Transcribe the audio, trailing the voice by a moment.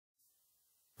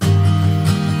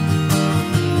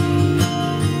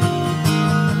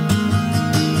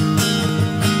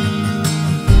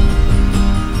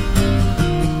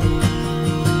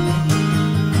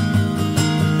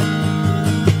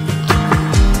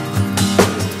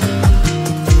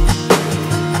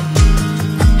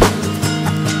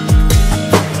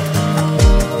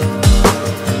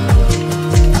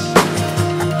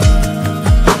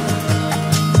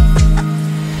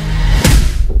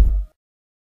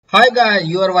Hi guys,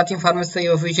 you are watching pharmacist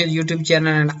Tayyab official YouTube channel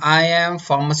and I am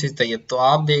pharmacist Tayyab. तो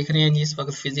आप देख रहे हैं जी इस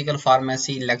वक्त फिजिकल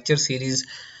फार्मेसी लेक्चर सीरीज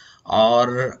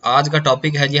और आज का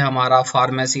टॉपिक है जी हमारा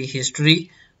फार्मेसी हिस्ट्री।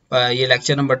 ये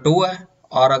लेक्चर नंबर 2 है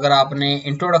और अगर आपने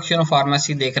इंट्रोडक्शन ऑफ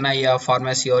फार्मेसी देखना है या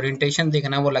फार्मेसी ओरिएंटेशन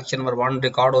देखना है वो लेक्चर नंबर 1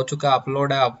 रिकॉर्ड हो चुका है,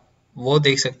 अपलोड है, आप वो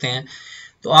देख सकते हैं।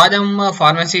 तो आज हम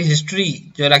फार्मेसी हिस्ट्री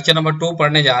जो लेक्चर नंबर 2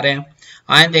 पढ़ने जा रहे हैं।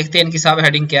 आए देखते हैं इनकी साहब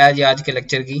हेडिंग क्या है जी आज के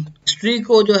लेक्चर की। हिस्ट्री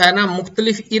को जो है ना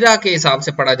मुख्तलिफ इरा के हिसाब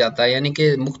से पढ़ा जाता है, यानी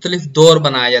कि मुख्तलिफ दौर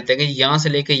बनाए जाते हैं कि यहाँ से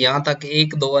लेके यहाँ तक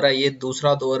एक दौर है, ये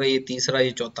दूसरा दौर है, ये तीसरा,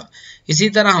 ये चौथा। इसी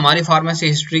तरह हमारी फार्मेसी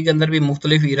हिस्ट्री के अंदर भी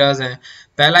मुख्तलिफ इराज हैं।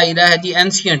 पहला इरा है जी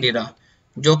एंशिएंट इरा,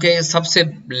 जो कि सबसे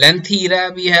लेंथी इरा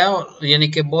भी है और यानी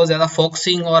कि बहुत ज्यादा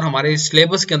फोकसिंग और हमारे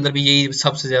सिलेबस के अंदर भी यही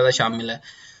सबसे ज्यादा शामिल है।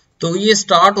 तो ये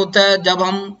स्टार्ट होता है जब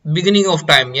हम बिगिनिंग ऑफ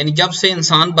टाइम यानी जब से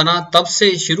इंसान बना तब से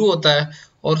शुरू होता है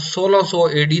और 1600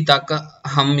 एडी तक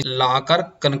हम लाकर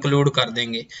कंक्लूड कर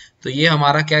देंगे। तो ये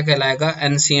हमारा क्या कहलाएगा,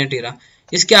 एंशिएंट इरा।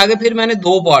 इसके आगे फिर मैंने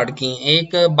 2 पार्ट की,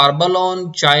 एक बारबलोन,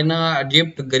 चाइना,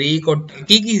 इजिप्ट, ग्रीक और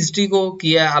टर्की की हिस्ट्री को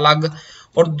किया अलग,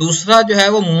 और दूसरा जो है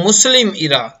वो मुस्लिम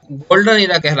इरा, गोल्डन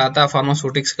इरा कहलाता है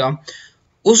फार्मास्यूटिक्स का,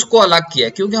 उसको अलग किया।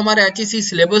 क्योंकि हमारे एचईसी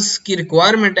सिलेबस की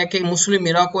रिक्वायरमेंट है कि मुस्लिम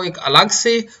इरा को एक अलग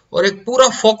से और एक पूरा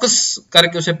फोकस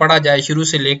करके उसे पढ़ा जाए शुरू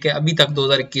से लेके अभी तक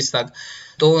 2021 तक।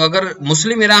 तो अगर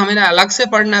मुस्लिम इरा हमें अलग से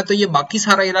पढ़ना है तो ये बाकी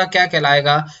सारा इरा क्या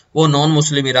कहलाएगा, वो नॉन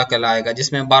मुस्लिम इरा कहलाएगा,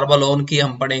 जिसमें बारबलोन की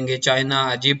हम पढ़ेंगे,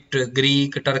 चाइना, इजिप्ट,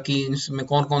 ग्रीक, टर्की, इसमें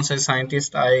कौन कौन से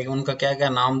साइंटिस्ट आए, उनका क्या क्या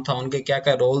नाम था, उनके क्या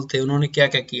क्या रोल थे, उन्होंने क्या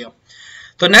क्या किया।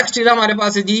 तो नेक्स्ट इरा हमारे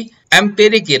पास है जी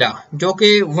एम्पेरिक इरा, जो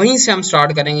कि वहीं से हम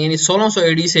स्टार्ट करेंगे, यानी 1600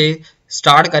 एडी से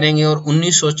स्टार्ट करेंगे और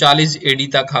 1940 एडी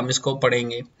तक हम इसको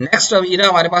पढ़ेंगे। नेक्स्ट इरा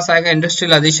हमारे पास आएगा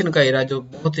इंडस्ट्रियलाइजेशन का इरा, जो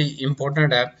बहुत ही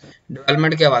इंपॉर्टेंट है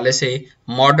डेवलपमेंट के हवाले से,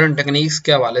 मॉडर्न टेक्निक्स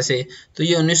के हवाले से। तो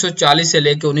ये 1940 से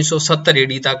लेकर 1970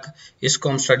 एडी तक इसको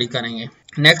हम स्टडी करेंगे।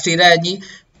 नेक्स्ट इरा है जी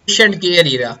पेशेंट केयर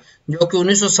इरा, जो कि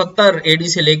 1970 एडी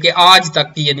से लेके आज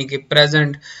तक की यानी कि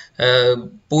प्रेजेंट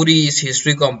पूरी इस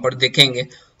हिस्ट्री को हम पर देखेंगे।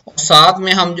 और साथ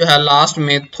में हम जो है लास्ट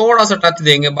में थोड़ा सा टच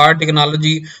देंगे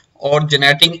बायोटेक्नोलॉजी और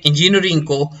जेनेटिक इंजीनियरिंग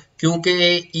को, क्योंकि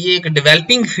ये एक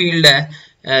डेवलपिंग फील्ड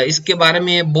है। इसके बारे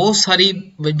में बहुत सारी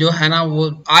जो है ना वो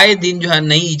आए दिन जो है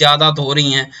नई इजादात हो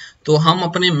रही हैं। तो हम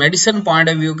अपने मेडिसिन पॉइंट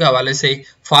ऑफ व्यू के हवाले से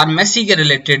फार्मेसी के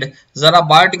रिलेटेड जरा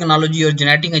बायोटेक्नोलॉजी और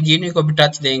जेनेटिक इंजीनियरिंग को भी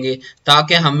टच देंगे,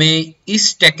 ताकि हमें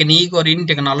इस टेक्निक और इन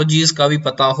टेक्नोलॉजीज का भी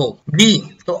पता हो भी।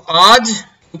 तो आज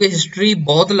क्योंकि हिस्ट्री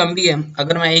बहुत लंबी है,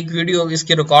 अगर मैं एक वीडियो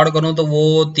इसकी रिकॉर्ड करूं तो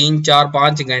वो 3, 4,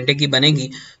 5 घंटे की बनेगी,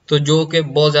 तो जो कि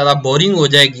बहुत ज्यादा बोरिंग हो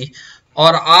जाएगी।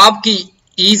 और आपकी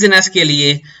ईजनेस के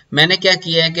लिए मैंने क्या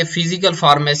किया है कि फिजिकल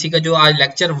फार्मेसी का जो आज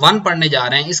लेक्चर 1 पढ़ने जा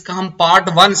रहे हैं, इसका हम पार्ट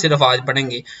 1 सिर्फ आज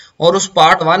पढ़ेंगे। और उस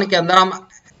पार्ट 1 के अंदर हम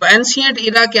एंशिएंट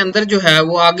इरा के अंदर जो है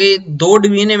वो आगे 2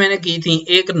 डिवीजन मैंने की थी,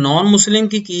 एक नॉन मुस्लिम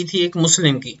की थी, एक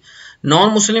मुस्लिम की। नॉन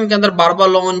मुस्लिम के अंदर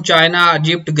बारबलोन, चाइना,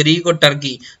 इजिप्ट, ग्रीक और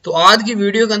टर्की। तो आज की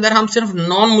वीडियो के अंदर हम सिर्फ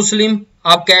नॉन मुस्लिम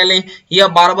आप कह लें या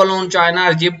बारबलोन, चाइना,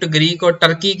 इजिप्ट, ग्रीक और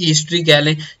टर्की की हिस्ट्री कह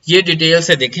लें, ये डिटेल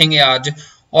से देखेंगे आज।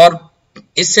 और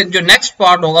इससे जो नेक्स्ट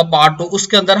पार्ट होगा पार्ट 2,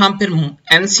 उसके अंदर हम फिर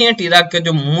एंशिएंट इरा के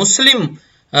जो मुस्लिम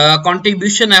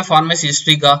कंट्रीब्यूशन है फार्मेसी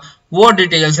हिस्ट्री का वो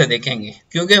डिटेल से देखेंगे।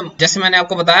 क्योंकि जैसे मैंने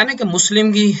आपको बताया ना कि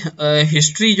मुस्लिम की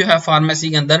हिस्ट्री जो है फार्मेसी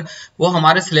के अंदर वो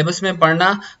हमारे सिलेबस में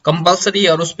पढ़ना कंपलसरी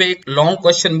है और उस पर एक लॉन्ग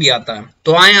क्वेश्चन भी आता है।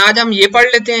 तो आए आज हम ये पढ़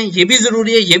लेते हैं, ये भी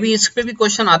जरूरी है, ये भी इस पे भी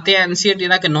क्वेश्चन आते हैं। एंशिएंट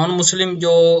इरा के नॉन मुस्लिम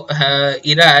जो है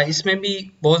इरा है, इसमें भी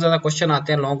बहुत ज्यादा क्वेश्चन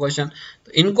आते हैं, लॉन्ग क्वेश्चन।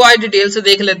 तो इनको आज डिटेल से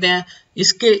देख लेते हैं।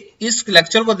 इस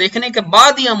लेक्चर को देखने के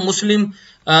बाद ही हम मुस्लिम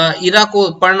इरा को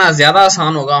पढ़ना ज्यादा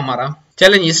आसान होगा हमारा।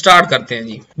 चलें जी स्टार्ट करते हैं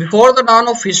जी। Before the don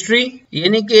of history,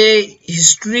 यानी कि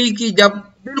हिस्ट्री की जब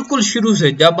बिल्कुल शुरू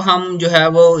से, जब हम जो है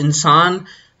वो इंसान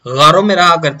गारों में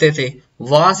रहा करते थे,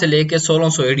 वहां से लेके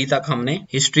 1600 एडी तक हमने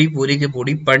हिस्ट्री पूरी की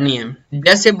पूरी पढ़नी है।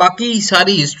 जैसे बाकी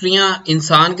सारी हिस्ट्रियां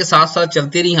इंसान के साथ साथ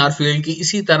चलती रही हर फील्ड की,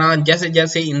 इसी तरह जैसे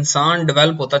जैसे इंसान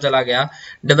डेवलप होता चला गया,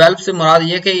 डेवलप से मुराद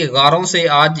ये कि ये गारों से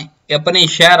आज अपने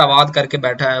शहर आबाद करके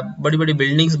बैठा है, बड़ी बड़ी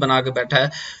बिल्डिंग्स बना के बैठा है।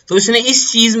 तो इसने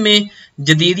इस चीज में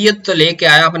जदीदियत तो लेके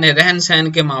आया अपने रहन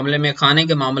सहन के मामले में, खाने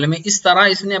के मामले में। इस तरह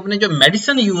इसने अपने जो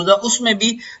मेडिसिन यूज है उसमें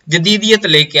भी जदीदियत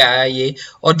लेके आया ये।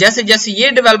 और जैसे जैसे ये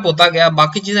डेवलप होता गया,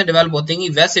 बाकी चीजें डेवलप होती गई,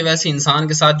 वैसे वैसे इंसान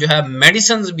के साथ जो है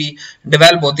मेडिसिन भी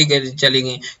डेवलप होती चली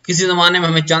गई। किसी जमाने में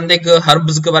हमें चंद एक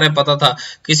हर्ब्स के बारे में पता था,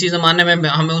 किसी जमाने में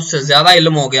हमें उससे ज्यादा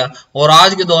इल्म हो गया, और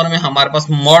आज के दौर में हमारे पास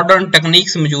मॉडर्न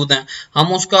टेक्निक्स मौजूद हैं।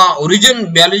 हम उसका ओरिजिन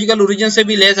बायोलॉजिकल ओरिजिन से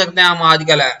भी ले सकते हैं, हम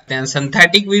आजकल आते हैं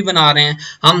सिंथेटिक भी बना रहे हैं,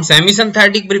 हम सेमी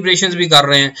सिंथेटिक प्रिपरेशंस भी कर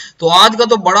रहे हैं। तो आज का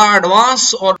तो बड़ा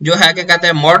एडवांस और जो है क्या कहते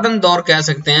हैं मॉडर्न दौर कह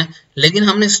सकते हैं लेकिन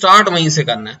हमने स्टार्ट वहीं से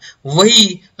करना है। वही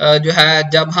जो है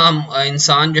जब हम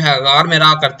इंसान जो है गार में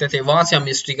रहा करते थे, वहां से हम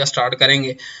हिस्ट्री का स्टार्ट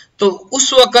करेंगे। तो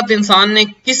उस वक्त इंसान ने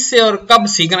किससे और कब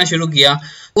सीखना शुरू किया?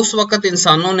 उस वक्त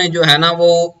इंसानों ने जो है ना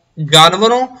वो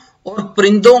जानवरों और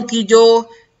परिंदों की जो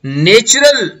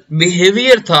नेचुरल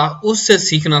बिहेवियर था उससे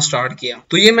सीखना स्टार्ट किया।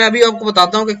 तो ये मैं अभी आपको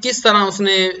बताता हूँ कि किस तरह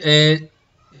उसने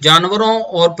जानवरों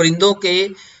और परिंदों के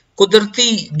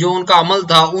कुदरती जो उनका अमल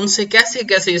था उनसे कैसे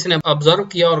कैसे इसने ऑब्जर्व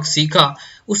किया और सीखा।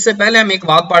 उससे पहले हम एक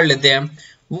बात पढ़ लेते हैं,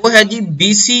 वो है जी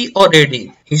बीसी और एडी।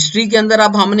 हिस्ट्री के अंदर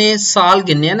अब हमने साल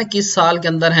गिनने हैं ना, किस साल के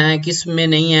अंदर हैं किस में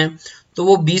नहीं है, तो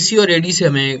वो बीसी और एडी से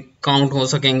हमें काउंट हो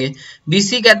सकेंगे।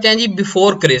 बीसी कहते हैं जी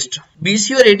बिफोर क्रिस्ट।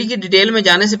 बीसी और एडी की डिटेल में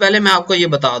जाने से पहले मैं आपको ये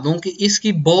बता दूं कि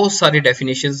इसकी बहुत सारी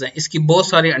डेफिनेशंस हैं, इसकी बहुत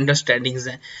सारी अंडरस्टैंडिंग्स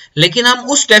हैं, लेकिन हम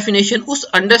उस डेफिनेशन उस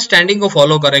अंडरस्टैंडिंग को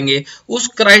फॉलो करेंगे, उस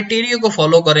क्राइटेरिया को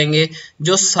फॉलो करेंगे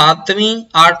जो 7वीं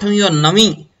 8वीं और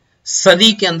 9वीं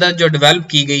सदी के अंदर जो डेवलप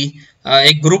की गई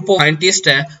एक ग्रुप ऑफ साइंटिस्ट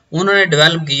है उन्होंने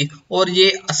डेवलप की, और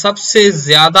ये सबसे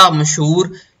ज्यादा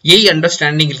मशहूर यही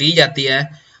अंडरस्टैंडिंग ली जाती है।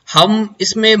 हम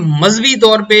इसमें मजहबी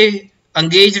तौर पे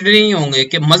अंगेज नहीं होंगे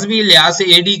कि मजहबी लिहाज से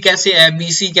एडी कैसे है,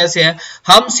 बीसी कैसे है।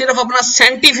 हम सिर्फ अपना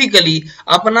साइंटिफिकली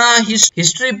अपना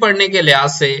हिस्ट्री पढ़ने के लिहाज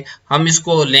से हम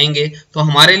इसको लेंगे। तो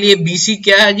हमारे लिए बीसी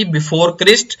क्या है जी? बिफोर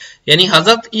क्रिस्ट, यानी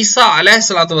हजरत ईसा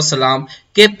अलैहिस्सलाम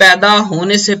के पैदा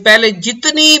होने से पहले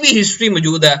जितनी भी हिस्ट्री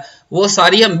मौजूद है वो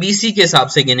सारी हम बीसी के हिसाब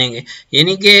से गिनेंगे।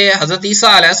 यानी कि हजरत ईसा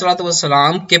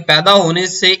अलैहिस्सलाम के पैदा होने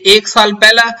से 1 साल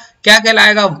पहला क्या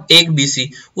कहलाएगा? 1 बीसी।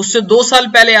 उससे 2 साल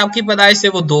पहले आपकी पैदाइश से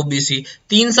वो 2 बीसी,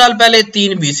 3 साल पहले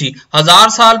 3 बीसी, 1000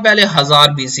 साल पहले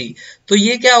 1000 बीसी। तो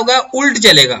ये क्या होगा? उल्ट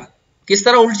चलेगा। किस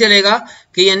तरह उल्ट चलेगा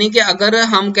कि यानी कि अगर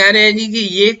हम कह रहे हैं जी कि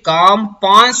ये काम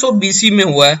 500 बीसी में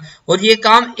हुआ है और ये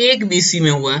काम 1 बीसी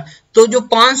में हुआ है, तो जो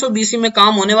 500 बीसी में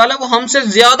काम होने वाला है वो हमसे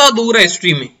ज्यादा दूर है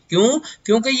हिस्ट्री में। क्यों?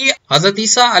 क्योंकि ये हजरत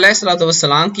ईसा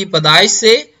अलैहिस्सलाम की पैदाइश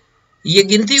से ये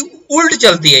गिनती उल्ट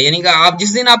चलती है, यानी कि आप जिस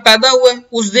दिन आप पैदा हुए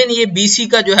उस दिन ये बीसी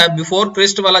का जो है बिफोर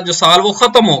क्रिस्ट वाला जो साल वो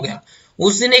खत्म हो गया,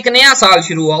 उस दिन एक नया साल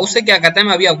शुरू हुआ। उससे क्या कहते हैं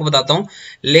मैं अभी आपको बताता हूं,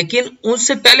 लेकिन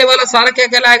उससे पहले वाला साल क्या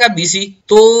कहलाएगा? बीसी।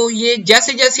 तो ये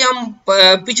जैसे जैसे हम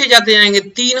पीछे जाते जाएंगे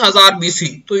 3000 बीसी,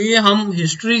 तो ये हम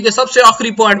हिस्ट्री के सबसे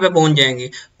आखिरी पॉइंट पे पहुंच जाएंगे।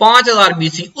 5000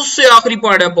 बीसी उससे आखिरी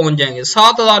पॉइंट पे पहुंच जाएंगे।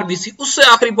 7000 बीसी उससे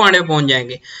आखिरी पॉइंट पे पहुंच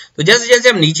जाएंगे। तो जैसे जैसे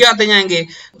हम नीचे आते जाएंगे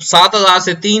 7000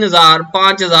 से 3000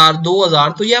 5000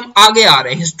 2000, तो ये हम आगे आ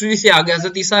रहे हैं, हिस्ट्री से आगे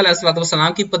हजरत ईसा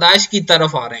अलैहिस्सलाम की पैदाइश की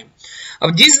तरफ आ रहे हैं।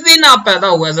 अब जिस दिन आप पैदा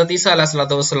हुए हजरत ईसा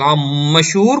अलैहिस्सलाम,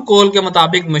 मशहूर कौल के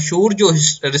मुताबिक, मशहूर जो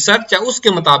रिसर्च है उसके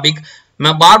मुताबिक,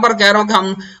 मैं बार बार कह रहा हूं कि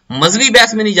हम मजहबी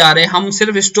बहस में नहीं जा रहे, हम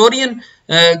सिर्फ हिस्टोरियन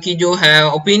की जो है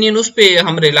ओपिनियन उस पे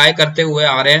हम रिलाई करते हुए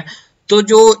आ रहे हैं। तो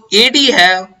जो एडी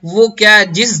है वो क्या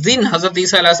है? जिस दिन हजरत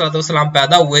ईसा अलैहिस्सलाम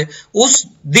पैदा हुए उस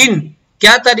दिन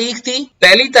क्या तारीख थी?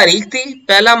 पहली तारीख थी,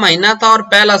 पहला महीना था और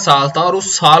पहला साल था, और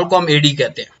उस साल को हम एडी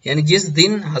कहते हैं। यानी जिस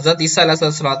दिन हजरत ईसा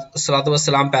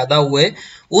अलैहिस्सलाम पैदा हुए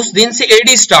उस दिन से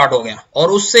एडी स्टार्ट हो गया,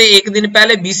 और उससे एक दिन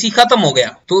पहले बीसी खत्म हो गया।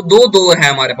 तो 2 दौर है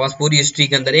हमारे पास पूरी हिस्ट्री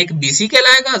के अंदर, एक बीसी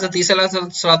कहलाएगा हजरत ईसा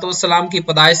अलैहिस्सलाम की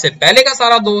पैदाइश से पहले का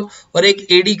सारा दौर, और एक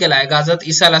एडी कहलाएगा हजरत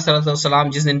ईसा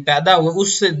अलैहिस्सलाम जिस दिन पैदा हुए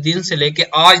उस दिन से लेके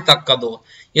आज तक का दौर,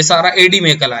 ये सारा एडी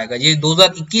में कहलाएगा। ये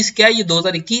 2021 क्या है? ये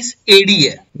 2021 एडी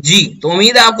है जी। तो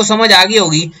उम्मीद है आपको समझ आ गई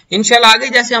होगी। इंशाल्लाह आगे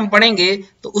जैसे हम पढ़ेंगे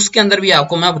तो उसके अंदर भी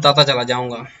आपको मैं बताता चला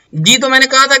जाऊंगा जी। तो मैंने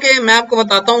कहा था कि मैं आपको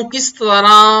बताता हूं किस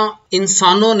तरह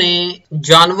इंसानों ने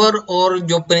जानवर और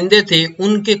जो परिंदे थे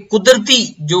उनके कुदरती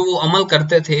जो वो अमल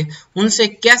करते थे उनसे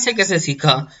कैसे कैसे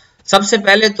सीखा। सबसे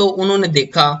पहले तो उन्होंने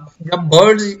देखा जब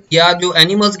बर्ड्स या जो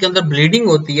एनिमल्स के अंदर ब्लीडिंग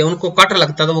होती है, उनको कट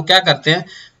लगता है, तो वो क्या करते हैं?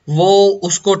 वो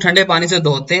उसको ठंडे पानी से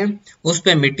धोते हैं, उस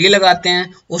पे मिट्टी लगाते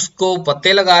हैं, उसको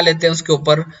पत्ते लगा लेते हैं उसके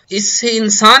ऊपर। इससे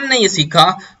इंसान ने ये सीखा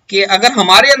कि अगर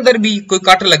हमारे अंदर भी कोई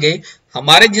कट लगे,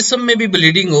 हमारे जिस्म में भी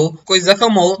ब्लीडिंग हो, कोई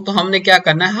जख्म हो, तो हमने क्या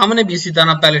करना है? हमने भी इसी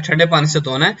तरह पहले ठंडे पानी से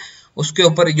धोना है, उसके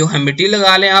ऊपर जो है मिट्टी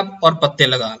लगा लें आप और पत्ते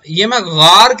लगा लें। ये मैं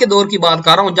गार के दौर की बात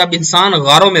कर रहा हूँ, जब इंसान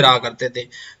गारों में रहा करते थे।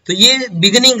 तो ये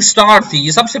बिगिनिंग स्टार्ट थी,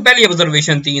 ये सबसे पहली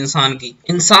ऑब्जर्वेशन थी इंसान की।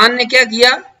 इंसान ने क्या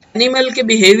किया? एनिमल के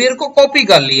बिहेवियर को कॉपी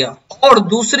कर लिया और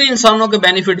दूसरे इंसानों के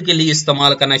बेनिफिट के लिए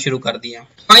इस्तेमाल करना शुरू कर दिया।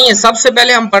 आइए सबसे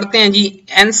पहले हम पढ़ते हैं जी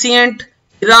एंशिएंट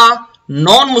इरा,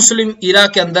 नॉन मुस्लिम इरा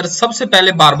के अंदर सबसे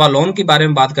पहले बारबालोन के बारे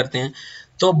में बात करते हैं।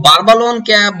 तो बारबालोन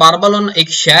क्या है? बारबालोन एक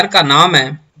शहर का नाम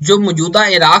है जो मौजूदा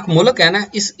इराक मुल्क है ना,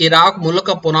 इस इराक मुल्क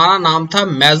का पुराना नाम था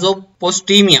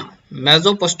मेसोपोटामिया।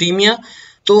 मेसोपोटामिया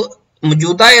तो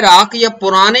मौजूदा इराक या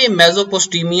पुराने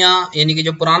मेसोपोटामिया यानी कि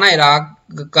जो पुराना इराक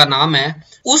का नाम है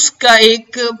उसका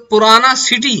एक पुराना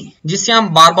सिटी जिसे हम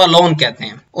बारबालोन कहते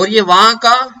हैं, और ये वहां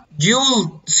का ज्यूल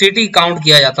सिटी काउंट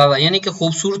किया जाता था, यानी कि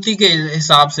खूबसूरती के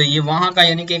हिसाब से ये वहां का,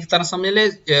 यानी कि एक तरह समझ ले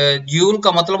ज्यूल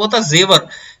का मतलब होता है जेवर,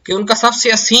 कि उनका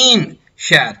सबसे हसीन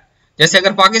शहर। जैसे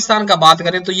अगर पाकिस्तान का बात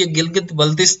करें तो ये गिलगित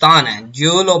बल्तिस्तान है,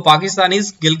 jewel of Pakistan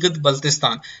is Gilgit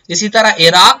Baltistan. इसी तरह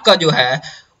इराक का जो है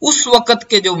उस वक्त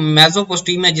के जो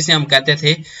मेसोपोटामिया जिसे हम कहते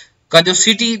थे का जो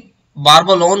सिटी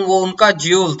बारबलोन, वो उनका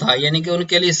ज्यूल था, यानी कि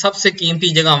उनके लिए सबसे कीमती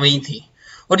जगह वही थी।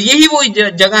 और यही वो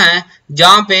जगह है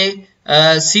जहां पे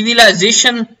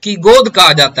सिविलाइजेशन की गोद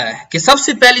कहा जाता है, कि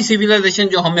सबसे पहली सिविलाइजेशन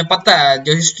जो हमें पता है,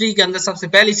 जो हिस्ट्री के अंदर सबसे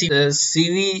पहली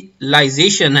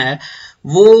सिविलाइजेशन है,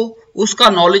 वो उसका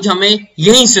नॉलेज हमें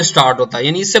यहीं से स्टार्ट होता है,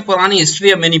 यानी इससे पुरानी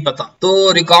हिस्ट्री हमें नहीं पता।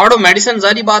 तो रिकॉर्ड ऑफ मेडिसिन,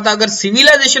 जारी बात है, अगर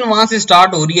सिविलाइजेशन वहां से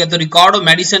स्टार्ट हो रही है तो रिकॉर्ड ऑफ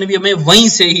मेडिसिन भी हमें वहीं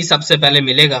से ही सबसे पहले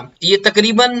मिलेगा। ये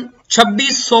तकरीबन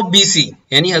 2600 BC,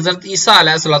 यानी हजरत ईसा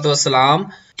अलैहिस्सलाम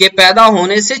के पैदा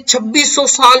होने से 2600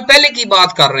 साल पहले की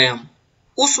बात कर रहे हैं हम।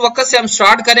 उस वक्त से हम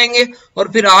स्टार्ट करेंगे और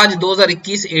फिर आज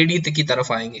 2021 AD की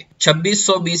तरफ आएंगे।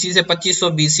 2600 BC से 2500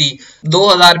 BC,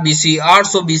 2000 BC,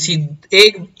 800 BC,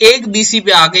 एक BC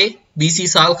पे आगे BC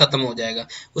साल खत्म हो जाएगा।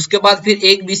 उसके बाद फिर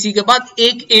एक BC के बाद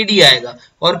एक AD आएगा,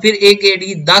 और फिर एक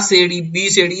AD, 10 AD,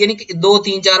 20 AD, यानी कि 2,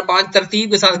 3, 4, 5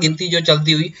 तरतीब के साथ गिनती जो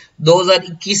चलती हुई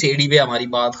 2021 AD पे हमारी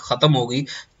बात खत्म होगी।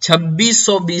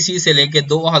 2600 BC से लेके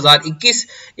 2021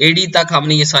 AD तक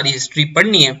हमने ये सारी हिस्ट्री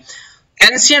पढ़नी है।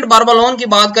 एंशिएंट बारबलोन की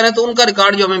बात करें तो उनका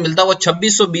रिकॉर्ड जो हमें मिलता है वो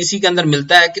 2600 BC के अंदर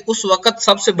मिलता है, कि उस वक्त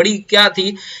सबसे बड़ी क्या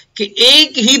थी कि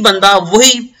एक ही बंदा,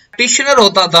 वही प्रैक्टिशनर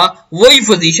होता था, वही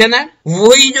फिजिशियन है,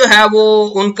 वही जो है वो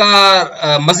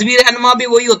उनका मजहबी रहनुमा भी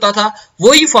वही होता था,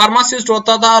 वही फार्मासिस्ट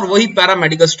होता था, और वही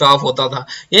पैरामेडिकल स्टाफ होता था,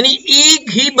 यानी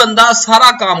एक ही बंदा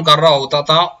सारा काम कर रहा होता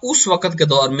था। उस वक्त के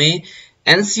दौर में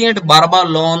एंशिएंट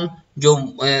बारबलोन जो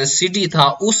सिटी था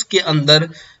उसके अंदर,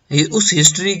 उस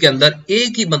हिस्ट्री के अंदर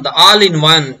एक ही बंदा, ऑल इन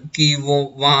वन की वो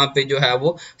वहां पे जो है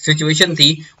वो सिचुएशन थी,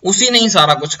 उसी ने ही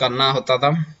सारा कुछ करना होता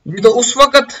था। तो उस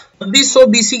वक्त 2600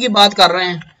 BC की बात कर रहे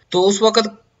हैं, तो उस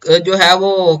वक्त जो है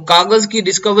वो कागज की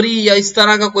डिस्कवरी या इस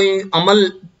तरह का कोई अमल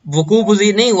वकूफ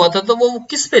पज़ीर नहीं हुआ था, तो वो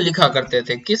किस पे लिखा करते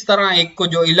थे, किस तरह एक को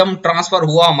जो इल्म ट्रांसफर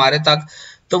हुआ हमारे तक,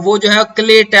 तो वो जो है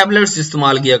क्ले टैबलेट्स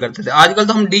इस्तेमाल किया करते थे। आजकल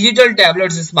तो हम डिजिटल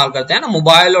टैबलेट्स इस्तेमाल करते हैं ना,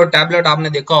 मोबाइल और टैबलेट आपने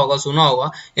देखा होगा, सुना होगा,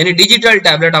 यानी डिजिटल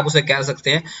टैबलेट आप उसे कह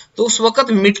सकते हैं। तो उस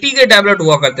वक्त मिट्टी के टैबलेट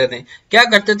हुआ करते थे। क्या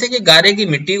करते थे कि गारे की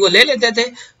मिट्टी को ले लेते थे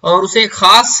और उसे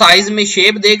खास साइज में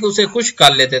शेप दे के उसे खुश्क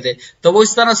कर लेते थे। तो वो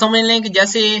इस तरह समझ लें कि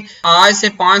जैसे आज से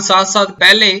 5-7 साल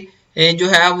पहले जो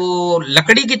है वो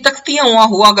लकड़ी की तख्तियां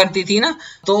हुआ करती थी ना,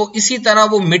 तो इसी तरह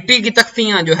वो मिट्टी की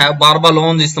तख्तियां जो है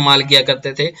बारबलोन इस्तेमाल किया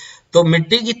करते थे। तो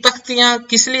मिट्टी की तख्तियां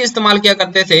किस लिए इस्तेमाल किया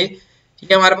करते थे,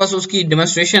 ये हमारे पास उसकी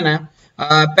डेमोन्स्ट्रेशन है।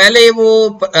 पहले वो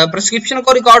प्रिस्क्रिप्शन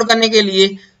को रिकॉर्ड करने के लिए,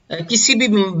 किसी भी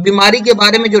बीमारी के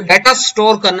बारे में जो डाटा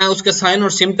स्टोर करना है, उसके साइन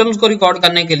और सिम्टम्स को रिकॉर्ड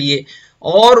करने के लिए,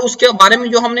 और उसके बारे में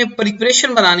जो हमने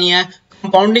प्रिपरेशन बनानी है,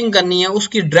 कंपाउंडिंग करनी है,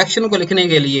 उसकी डायरेक्शन को लिखने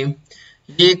के लिए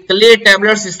ये क्ले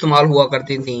टैबलेट्स इस्तेमाल हुआ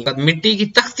करती थी, मिट्टी की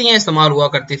तख्तियां इस्तेमाल हुआ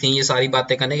करती थी ये सारी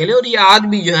बातें करने के लिए। और ये आज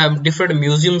भी जो है डिफरेंट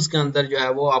म्यूजियम्स के अंदर जो है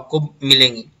वो आपको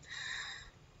मिलेंगी।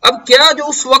 अब क्या जो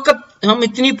उस वक्त हम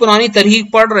इतनी पुरानी तारीख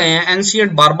पढ़ रहे हैं,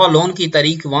 एंशिएंट बारबलोन की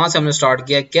तारीख, वहां से हमने स्टार्ट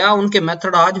किया, क्या उनके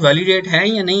मेथड आज वैलिडेट है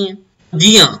या नहीं है?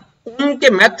 जी हाँ, उनके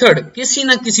मेथड किसी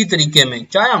न किसी तरीके में,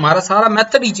 चाहे हमारा सारा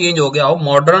मेथड ही चेंज हो गया हो,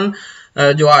 मॉडर्न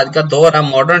जो आज का दौर है,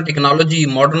 modern technology,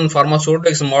 modern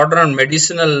pharmaceutics, modern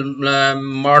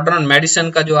medicine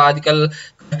का जो आजकल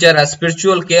कल्चर है,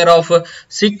 स्पिरिचुअल केयर ऑफ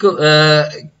सिक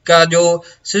का जो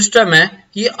सिस्टम है,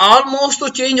 ये ऑलमोस्ट तो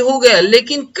चेंज हो गया,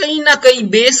 लेकिन कहीं ना कहीं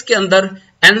बेस के अंदर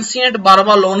एंशिएंट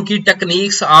बारबलोन की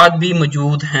टेक्निक्स आज भी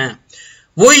मौजूद हैं।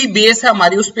 वही बेस है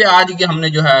हमारी, उस पे आज की हमने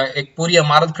जो है एक पूरी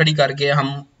इमारत खड़ी करके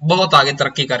हम बहुत आगे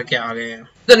तरक्की करके आ गए हैं।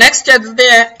 तो नेक्स्ट चलते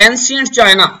हैं एंशिएंट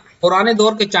चाइना। पुराने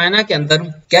दौर के चाइना के अंदर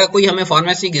क्या कोई हमें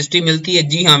फार्मेसी की हिस्ट्री मिलती है?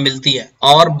 जी हाँ, मिलती है।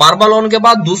 और बारबलोन के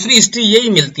बाद दूसरी हिस्ट्री यही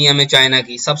मिलती है हमें चाइना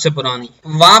की, सबसे पुरानी।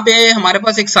 वहां पे हमारे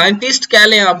पास एक साइंटिस्ट कह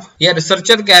लें आप, या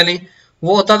रिसर्चर कह लें,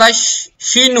 वो होता था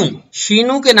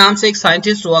शीनू के नाम से एक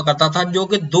साइंटिस्ट हुआ करता था, जो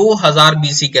कि 2000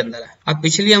 BC के अंदर है। अब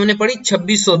पिछली हमने पढ़ी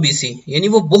 2600 BC, यानी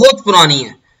वो बहुत पुरानी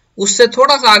है। उससे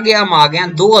थोड़ा सा आगे हम आ गए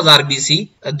हैं 2000 BC।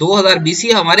 2000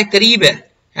 BC हमारे करीब है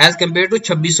एज कम्पेयर टू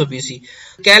 2600 BC।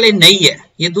 कह ले नहीं है,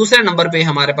 ये दूसरे नंबर पे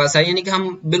हमारे पास है, यानी कि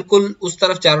हम बिल्कुल उस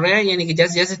तरफ चल रहे हैं। यानी कि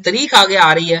जैसे जैसे तारीख आगे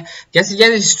आ रही है, जैसे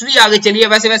जैसे हिस्ट्री आगे चली है,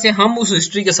 वैसे वैसे हम उस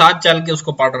हिस्ट्री के साथ चल के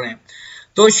उसको पढ़ रहे हैं।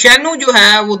 तो शेनू जो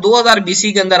है वो 2000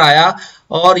 BC के अंदर आया,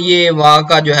 और ये वहां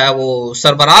का जो है वो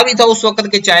सरबराह भी था उस वक्त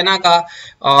के चाइना का,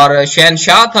 और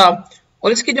शहनशाह था।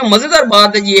 और इसकी जो मजेदार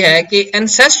बात ये है कि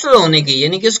एंसेस्टर होने की,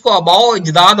 यानी कि इसको आबाओ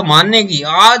अजदाद मानने की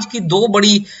आज की दो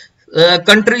बड़ी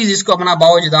कंट्रीज इसको अपना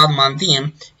बाओजदाद मानती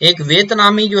हैं। एक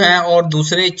वियतनामी जो है और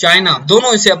दूसरे चाइना,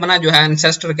 दोनों इसे अपना जो है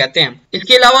एंसेस्टर कहते हैं।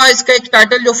 इसके अलावा इसका एक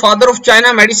टाइटल जो फादर ऑफ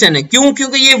चाइना मेडिसिन है, क्यों?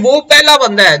 क्योंकि ये वो पहला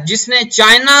बंदा है जिसने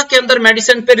चाइना के अंदर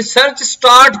मेडिसिन पे रिसर्च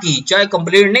स्टार्ट की, चाहे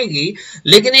कंप्लीट नहीं की,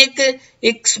 लेकिन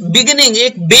एक बिगिनिंग,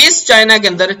 एक बेस चाइना के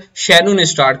अंदर शैनू ने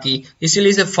स्टार्ट की, इसीलिए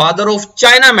इसे फादर ऑफ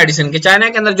चाइना मेडिसिन के, चाइना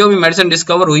के अंदर जो भी मेडिसिन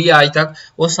डिस्कवर हुई है आज तक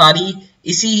वो सारी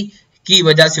इसी की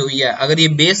वजह से हुई है। अगर ये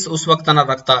बेस उस वक्त ना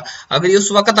रखता, अगर ये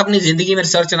उस वक्त अपनी जिंदगी में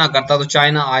रिसर्च ना करता तो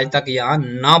चाइना आज तक यहाँ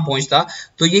ना पहुंचता।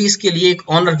 तो ये इसके लिए एक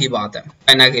ऑनर की बात है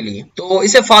चाइना के लिए। तो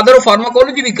इसे फादर ऑफ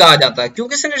फार्माकोलॉजी भी कहा जाता है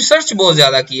क्योंकि इसने रिसर्च बहुत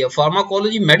ज्यादा की है,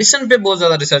 फार्माकोलॉजी मेडिसिन पे बहुत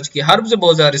ज्यादा रिसर्च की है, हर्ब से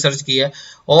बहुत ज्यादा रिसर्च की है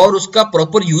और उसका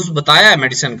प्रॉपर यूज बताया है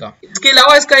मेडिसिन का। इसके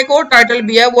अलावा इसका एक और टाइटल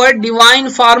भी है, वो है डिवाइन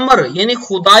फार्मर, यानी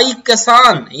खुदाई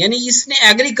किसान। यानी इसने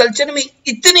एग्रीकल्चर में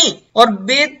इतनी और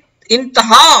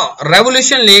इंतहा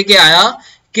रेवोल्यूशन लेके आया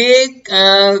कि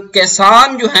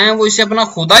किसान जो हैं वो इसे अपना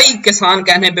खुदाई किसान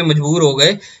कहने पे मजबूर हो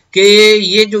गए कि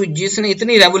ये जो जिसने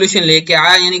इतनी रेवोल्यूशन लेके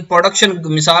आया, यानी प्रोडक्शन,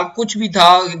 मिसाल कुछ भी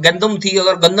था, गंदम थी,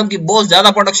 अगर गंदम की बहुत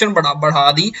ज्यादा प्रोडक्शन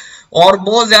बढ़ा दी और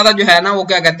बहुत ज्यादा जो है ना वो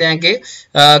क्या कहते हैं कि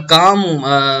काम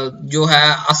जो है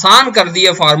आसान कर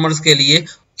दिया फार्मर्स के लिए,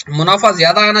 मुनाफा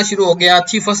ज्यादा आना शुरू हो गया,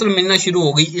 अच्छी फसल मिलना शुरू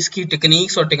हो गई इसकी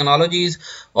टेक्निक्स और टेक्नोलॉजीज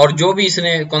और जो भी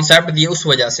इसने कॉन्सेप्ट दिए उस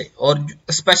वजह से, और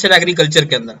स्पेशल एग्रीकल्चर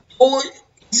के अंदर। तो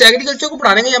इस एग्रीकल्चर को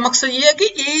पढ़ाने का यह मकसद ये है कि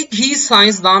एक ही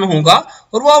साइंसदान होगा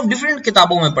और वो आप डिफरेंट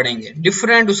किताबों में पढ़ेंगे,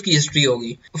 डिफरेंट उसकी हिस्ट्री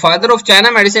होगी। फादर ऑफ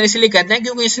चाइना मेडिसिन इसलिए कहते हैं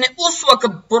क्योंकि इसने उस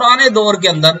वक्त पुराने दौर के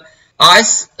अंदर आज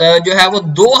जो है वो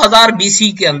 2000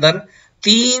 BC के अंदर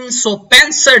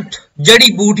 365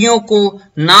 जड़ी बूटियों को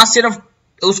ना सिर्फ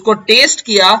उसको टेस्ट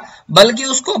किया बल्कि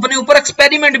उसको अपने ऊपर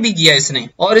एक्सपेरिमेंट भी किया इसने,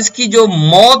 और इसकी जो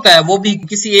मौत है वो भी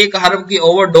किसी एक हर्ब की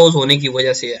ओवरडोज होने की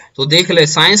वजह से है। तो देख ले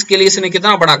साइंस के लिए इसने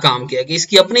कितना बड़ा काम किया कि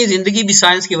इसकी अपनी जिंदगी भी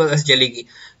साइंस की वजह से चलेगी।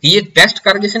 ये टेस्ट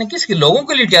करके इसने किसके, लोगों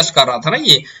के लिए टेस्ट कर रहा था ना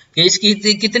ये, कि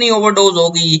इसकी कितनी ओवरडोज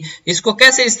होगी, इसको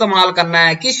कैसे इस्तेमाल करना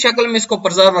है, किस शक्ल में इसको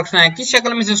प्रिजर्व रखना है, किस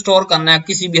शक्ल में इसे स्टोर करना है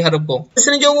किसी भी हर्ब को।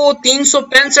 इसने जो वो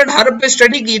 365 हर्ब पे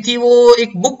स्टडी की थी वो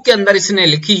एक बुक के अंदर इसने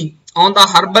लिखी, on the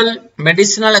herbal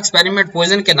medicinal experiment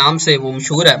poison के नाम से वो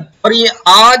मशहूर है। और ये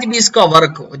आज भी इसका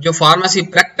वर्क जो फार्मेसी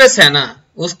प्रैक्टिस है ना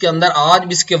उसके अंदर आज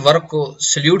भी इसके वर्क को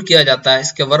सल्यूट किया जाता है,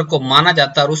 इसके वर्क को माना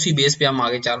जाता है और उसी बेस पे हम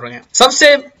आगे चल रहे हैं।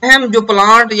 सबसे अहम जो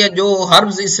प्लांट या जो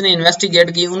हर्ब्स इसने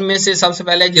इन्वेस्टिगेट की उनमें से सबसे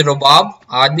पहले जो रुबाब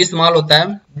आज भी इस्तेमाल होता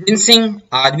है, जिनसिंग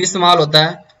आज भी इस्तेमाल होता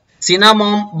है,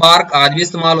 सिनामोम बार्क आज भी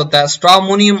इस्तेमाल होता है,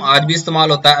 स्ट्रामोनियम आज भी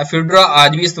इस्तेमाल होता है, एफिड्रा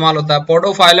आज भी इस्तेमाल होता है,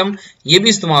 पोडोफाइलम ये भी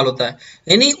इस्तेमाल होता है।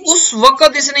 यानी उस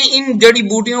वक्त इसने इन जड़ी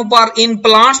बूटियों पर, इन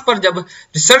प्लांट्स पर जब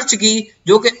रिसर्च की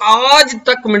जो कि आज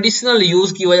तक मेडिसिनल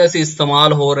यूज की वजह से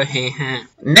इस्तेमाल हो रहे हैं।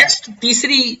 नेक्स्ट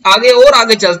तीसरी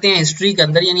आगे चलते हैं हिस्ट्री के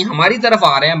अंदर, यानी हमारी तरफ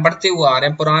आ रहे हैं, बढ़ते हुए आ रहे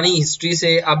हैं पुरानी हिस्ट्री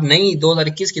से अब नई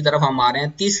 2021 की तरफ हम आ रहे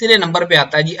हैं। तीसरे नंबर पे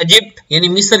आता है जी इजिप्ट, यानी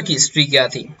मिस्र की हिस्ट्री क्या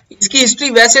थी। इसकी हिस्ट्री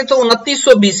वैसे तो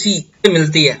 2900 BC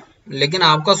मिलती है, लेकिन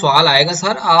आपका सवाल आएगा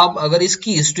सर आप अगर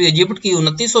इसकी हिस्ट्री इजिप्ट की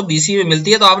 2900 BC में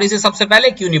मिलती है तो आपने इसे सबसे पहले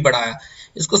क्यों नहीं पढ़ाया।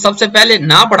 इसको सबसे पहले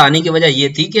ना पढ़ाने की वजह ये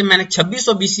थी कि मैंने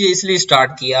 2600 BC इसलिए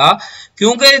स्टार्ट किया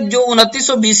क्योंकि जो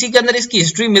 2900 BC के अंदर इसकी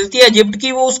हिस्ट्री मिलती है इजिप्ट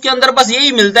की, वो उसके अंदर बस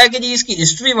यही मिलता है कि जी इसकी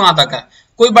हिस्ट्री वहां तक है,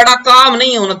 कोई बड़ा काम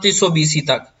नहीं है 2900 BC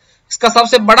तक। इसका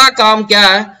सबसे बड़ा काम क्या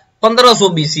है 1500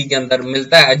 BC के अंदर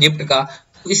मिलता है इजिप्ट का,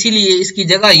 इसीलिए इसकी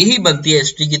जगह यही बनती है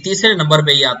हिस्ट्री की। तीसरे नंबर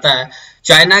पे ये आता है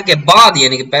चाइना के बाद,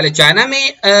 यानी कि पहले चाइना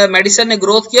में मेडिसिन ने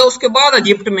ग्रोथ किया, उसके बाद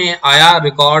इजिप्ट में आया,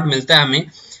 रिकॉर्ड मिलता है हमें,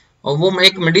 और वो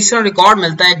एक मेडिसिनल रिकॉर्ड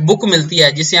मिलता है, एक बुक मिलती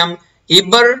है जिसे हम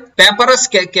इबर पेपरस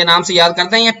के नाम से याद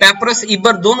करते हैं, या पेपरस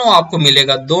इबर दोनों आपको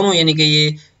मिलेगा, दोनों, यानी कि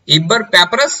ये इबर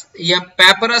पेपरस या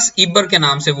पेपरस इबर के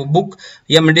नाम से वो बुक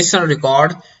या मेडिसिनल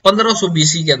रिकॉर्ड 1500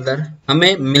 BC के अंदर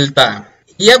हमें मिलता है।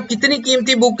 ये अब कितनी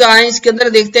कीमती बुक है इसके अंदर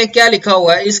देखते हैं क्या लिखा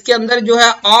हुआ है। इसके अंदर जो है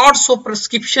 800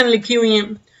 प्रिस्क्रिप्शन लिखी हुई हैं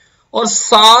और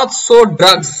 700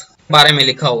 ड्रग्स बारे में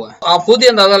लिखा हुआ है। आप खुद ही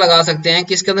अंदाजा लगा सकते हैं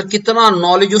कि इसके अंदर कितना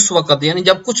नॉलेज उस वक्त, यानी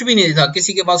जब कुछ भी नहीं था,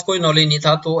 किसी के पास कोई नॉलेज नहीं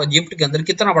था, तो इजिप्ट के अंदर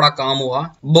कितना बड़ा काम हुआ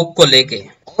बुक को लेके।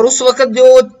 और उस वक्त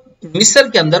जो मिस्र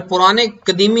के अंदर, पुराने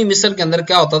कदीमी मिस्र के अंदर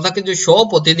क्या होता था कि जो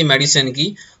शॉप होती थी मेडिसिन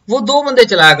की वो 2 बंदे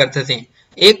चलाया करते थे,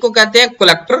 एक को कहते हैं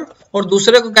कलेक्टर और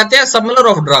दूसरे को कहते हैं सबलर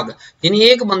ऑफ ड्रग। यानी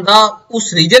एक बंदा उस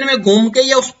रीजन में घूम के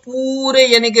या उस पूरे,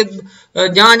 यानी कि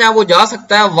जहां जहां वो जा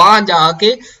सकता है वहां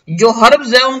जाके जो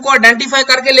हर्ब्स है उनको आइडेंटिफाई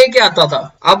करके लेके आता था।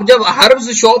 अब जब हर्ब्स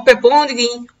शॉप पे पहुंच गई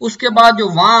उसके बाद जो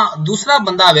वहां दूसरा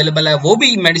बंदा अवेलेबल है वो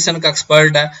भी मेडिसिन का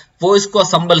एक्सपर्ट है, वो इसको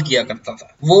असम्बल किया करता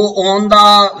था। वो ऑन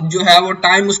द जो है वो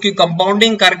टाइम उसकी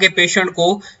कंपाउंडिंग करके पेशेंट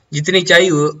को जितनी चाहिए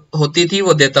होती थी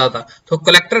वो देता था। तो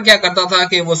कलेक्टर क्या करता था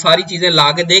कि वो सारी चीजें ला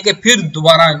के दे के फिर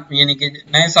दोबारा यानी कि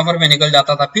नए सफर में निकल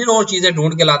जाता था, फिर और चीजें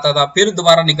ढूंढ के लाता था, फिर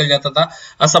दोबारा निकल जाता था।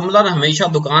 असम्बलर हमेशा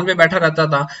दुकान पे बैठा रहता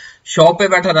था, शॉप पे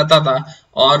बैठा रहता था,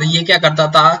 और ये क्या करता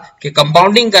था कि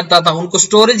कंपाउंडिंग करता था, उनको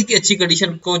स्टोरेज की अच्छी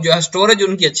कंडीशन को जो है स्टोरेज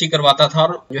उनकी अच्छी करवाता था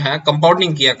और जो है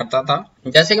कंपाउंडिंग किया करता था।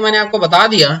 जैसे कि मैंने आपको बता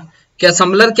दिया कि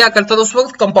असेंबलर क्या करता था उस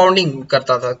वक्त, कंपाउंडिंग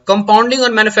करता था। कंपाउंडिंग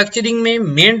और मैन्युफैक्चरिंग में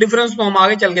मेन डिफरेंस तो हम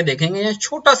आगे चल के देखेंगे,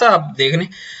 छोटा सा आप देख लें।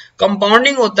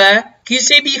 कंपाउंडिंग होता है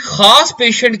किसी भी खास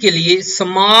पेशेंट के लिए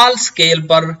स्मॉल स्केल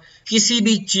पर किसी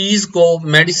भी चीज को,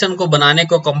 मेडिसिन को बनाने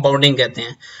को कंपाउंडिंग कहते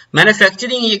हैं।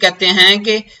 मैन्युफैक्चरिंग ये कहते हैं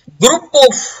कि ग्रुप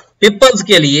ऑफ पीपल्स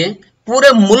के लिए,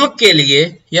 पूरे मुल्क के लिए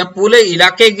या पूरे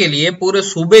इलाके के लिए, पूरे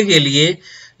सूबे के लिए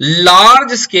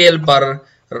लार्ज स्केल पर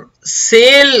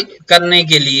सेल करने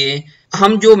के लिए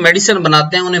हम जो मेडिसिन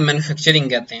बनाते हैं उन्हें मैन्युफैक्चरिंग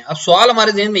कहते हैं। अब सवाल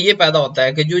हमारे ज़हन में ये पैदा होता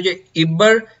है कि जो ये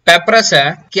इबर पेपरस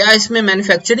है, क्या इसमें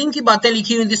मैन्युफैक्चरिंग की बातें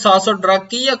लिखी हुई थी 700 ड्रग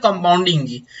की या कंपाउंडिंग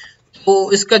की?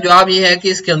 तो इसका जवाब ये है कि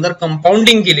इसके अंदर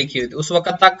कंपाउंडिंग की लिखी हुई थी। उस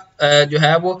वक्त तक जो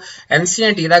है वो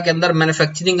एंशिएंट ईरा के अंदर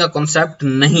मैन्युफैक्चरिंग का कॉन्सेप्ट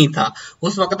नहीं था,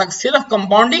 उस वक्त तक सिर्फ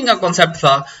कंपाउंडिंग का कॉन्सेप्ट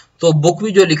था। तो बुक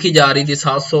भी जो लिखी जा रही थी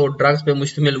 700 ड्रग्स पे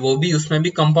मुश्तमिल, वो भी उसमें भी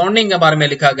कंपाउंडिंग के बारे में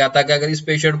लिखा गया था कि अगर इस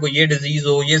पेशेंट को ये डिजीज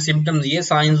हो, ये सिम्टम्स, ये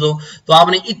साइंस हो, तो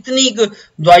आपने इतनी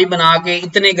दवाई बना के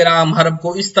इतने ग्राम हर्ब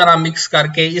को इस तरह मिक्स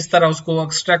करके, इस तरह उसको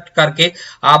एक्सट्रैक्ट करके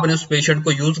आपने उस पेशेंट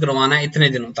को यूज करवाना है इतने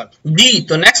दिनों तक जी।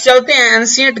 तो नेक्स्ट चलते हैं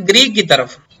एंशिएंट ग्रीक की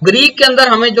तरफ। ग्रीक के अंदर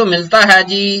हमें जो मिलता है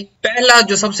जी, पहला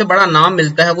जो सबसे बड़ा नाम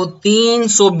मिलता है वो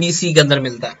 300 बीसी के अंदर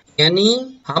मिलता है, यानी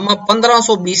हम अब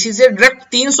 1500 बीसी से डायरेक्ट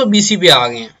 300 बीसी पे आ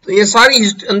गए हैं। तो ये सारी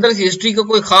अंदर की हिस्ट्री का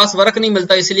कोई खास फर्क नहीं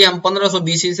मिलता, इसलिए हम 1500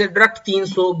 बीसी से डायरेक्ट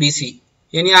 300 बीसी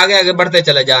यानी आगे आगे बढ़ते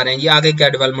चले जा रहे हैं। ये आगे क्या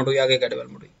डेवलपमेंट हुई, आगे क्या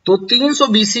डेवलपमेंट हुई। तो 300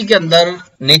 बीसी के अंदर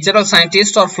नेचुरल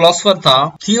साइंटिस्ट और फिलोसोफर था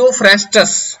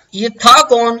थियोफ्रेस्टस। ये था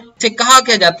कौन? इसे कहा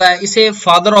क्या जाता है, इसे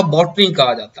फादर ऑफ बॉटनी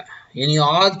कहा जाता है। यानी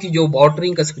आज की जो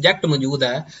बॉटनी का सब्जेक्ट मौजूद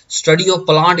है, study of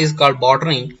plant is called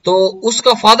botany, तो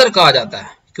उसका फादर कहा जाता है,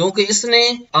 क्योंकि इसने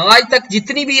आज तक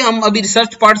जितनी भी हम अभी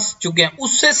रिसर्च पढ़ चुके हैं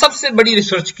उससे सबसे बड़ी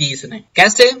रिसर्च की इसने।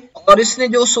 कैसे? और इसने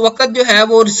जो उस वक्त जो है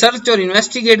वो रिसर्च और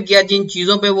इन्वेस्टिगेट किया जिन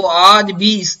चीजों पे वो आज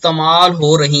भी इस्तेमाल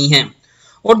हो रही हैं।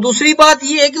 और दूसरी बात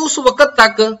ये है कि उस वक्त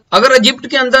तक अगर इजिप्ट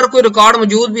के अंदर कोई रिकॉर्ड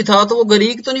मौजूद भी था तो वो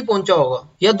ग्रीक तो नहीं पहुंचा होगा,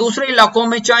 या दूसरे इलाकों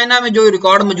में चाइना में जो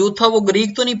रिकॉर्ड मौजूद था वो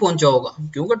ग्रीक तो नहीं पहुंचा होगा,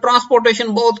 क्योंकि ट्रांसपोर्टेशन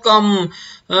बहुत कम,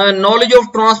 नॉलेज ऑफ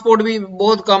ट्रांसपोर्ट भी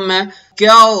बहुत कम है।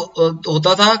 क्या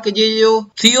होता था कि ये जो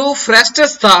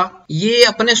थियोफ्रेस्टस था ये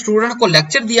अपने स्टूडेंट को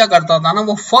लेक्चर दिया करता था ना,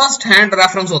 वो फर्स्ट हैंड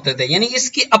रेफरेंस होते थे, यानी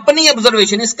इसकी अपनी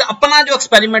ऑब्जर्वेशन, इसका अपना जो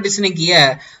एक्सपेरिमेंट इसने किया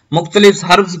है मुख्तलिफ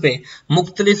हर्ब्स पे,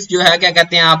 मुख्तलिफ जो है क्या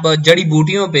कहते हैं आप जड़ी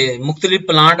बूटियों पे, मुख्तलिफ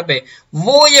प्लांट पे,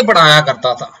 वो ये पढ़ाया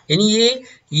करता था। यानी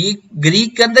ये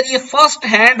ग्रीक के अंदर ये फर्स्ट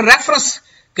हैंड रेफरेंस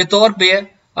के तौर पे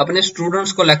अपने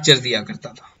स्टूडेंट्स को लेक्चर दिया करता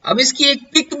था। अब इसकी एक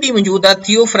पिक भी मौजूद है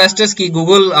थियोफ्रेस्टस की,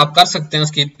 गूगल आप कर सकते हैं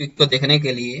उसकी पिक को देखने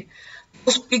के लिए।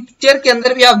 उस पिक्चर के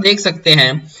अंदर भी आप देख सकते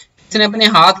हैं इसने अपने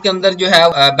हाथ के अंदर जो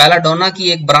है बेलाडोना की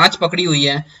एक ब्रांच पकड़ी हुई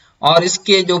है, और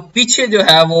इसके जो पीछे जो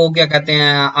है वो क्या कहते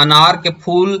हैं अनार के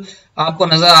फूल आपको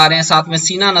नजर आ रहे हैं, साथ में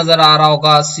सीना नजर आ रहा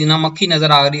होगा, सीना मक्खी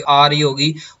नजर आ रही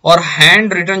होगी, और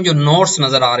हैंड रिटन जो नोट्स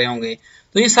नजर आ रहे होंगे।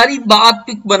 तो ये सारी बात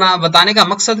बताने का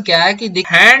मकसद क्या है कि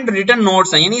हैंड रिटन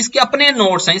नोट्स हैं, यानी इसके अपने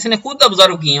नोट्स हैं, इसने खुद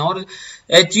ऑब्जर्व किए हैं, और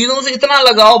चीजों से इतना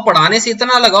लगाव, पढ़ाने से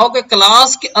इतना लगाव कि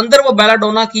क्लास के अंदर वो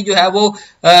बेलाडोना की जो है वो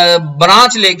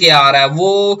ब्रांच लेके आ रहा है,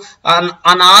 वो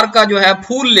अनार का जो है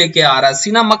फूल लेके आ रहा है,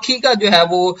 सीना मक्खी का जो है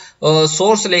वो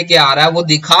सोर्स लेके आ रहा है, वो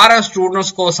दिखा रहा है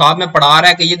स्टूडेंट्स को, साथ में पढ़ा रहा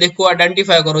है कि ये देखो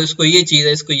आइडेंटिफाई करो, इसको ये चीज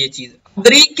है, इसको ये चीज है।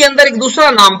 ग्रीक के अंदर एक दूसरा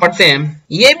नाम पढ़ते हैं,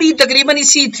 ये भी तकरीबन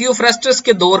इसी थियोफ्रेस्टस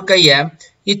के दौर का ही है।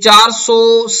 ये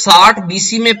 460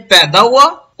 बीसी में पैदा हुआ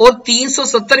और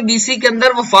 370 बीसी के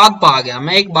अंदर वफात पा गया।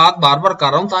 मैं एक बात बार बार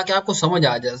कर रहा हूं ताकि आपको समझ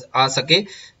आ सके।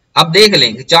 अब देख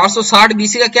लेंगे 460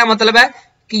 बीसी का क्या मतलब है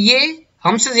कि ये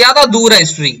हमसे ज्यादा दूर है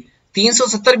हिस्ट्री।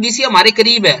 370 बीसी हमारे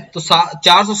करीब है, तो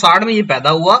 460 में ये पैदा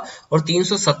हुआ और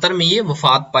 370 में ये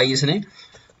वफात पाई इसने।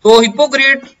 तो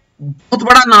हिप्पोक्रेट बहुत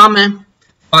बड़ा नाम है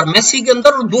फार्मेसी के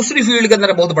अंदर और दूसरी फील्ड के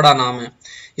अंदर बहुत बड़ा नाम है।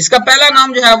 इसका पहला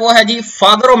नाम जो है वो है जी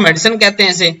फादर ऑफ मेडिसिन कहते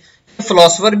हैं इसे।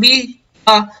 फिलोसोफर भी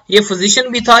था, ये फिजिशियन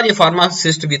भी था, ये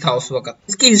फार्मासिस्ट भी था उस वक्त।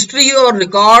 इसकी हिस्ट्री और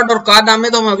रिकॉर्ड और कारनामे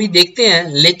तो हम अभी देखते हैं,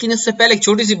 लेकिन इससे पहले एक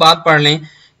छोटी सी बात पढ़ लें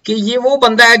कि ये वो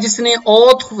बंदा है जिसने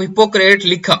ऑथ ऑफ हिप्पोक्रेट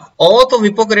लिखा। ऑथ ऑफ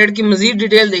हिप्पोक्रेट की मजीद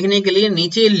डिटेल देखने के लिए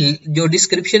नीचे जो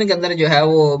डिस्क्रिप्शन के अंदर जो है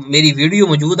वो मेरी वीडियो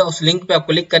मौजूद है, उस लिंक पे आप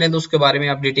क्लिक करें तो उसके बारे में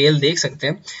आप डिटेल देख सकते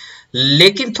हैं।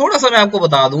 लेकिन थोड़ा सा मैं आपको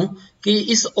बता दूं कि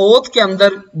इस ओथ के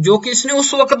अंदर जो कि इसने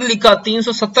उस वक्त लिखा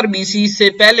 370 बीसी से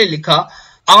पहले लिखा,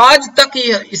 आज तक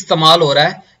ये इस्तेमाल हो रहा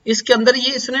है। इसके अंदर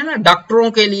ये इसने ना डॉक्टरों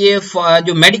के लिए,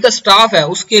 जो मेडिकल स्टाफ है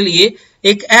उसके लिए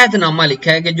एक अहदनामा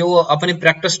लिखा है कि जो अपनी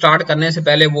प्रैक्टिस स्टार्ट करने से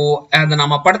पहले वो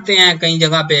अहदनामा पढ़ते हैं, कई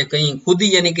जगह पे कहीं खुद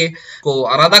ही यानी कि को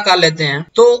इरादा कर लेते हैं।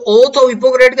 तो ओथ ऑफ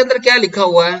हिप्पोक्रेट के अंदर क्या लिखा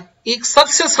हुआ है, एक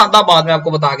सबसे सादा बात मैं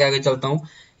आपको बता के आगे चलता हूँ।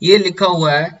 ये लिखा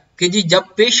हुआ है कि जी जब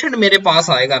पेशेंट मेरे पास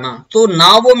आएगा ना, तो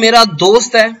ना वो मेरा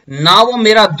दोस्त है, ना वो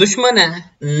मेरा दुश्मन है,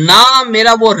 ना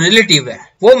मेरा वो रिलेटिव है,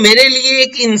 वो मेरे लिए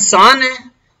एक इंसान है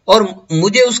और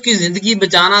मुझे उसकी जिंदगी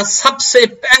बचाना सबसे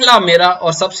पहला मेरा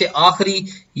और सबसे आखिरी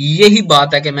यही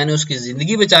बात है कि मैंने उसकी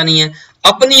जिंदगी बचानी है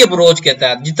अपनी अप्रोच के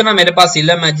तहत। जितना मेरे पास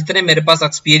इल्म है, जितने मेरे पास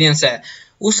एक्सपीरियंस है,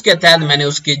 उसके तहत मैंने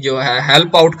उसकी जो है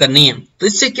हेल्प आउट करनी है। तो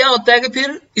इससे क्या होता है कि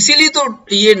फिर इसीलिए तो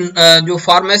ये जो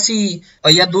फार्मेसी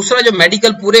या दूसरा जो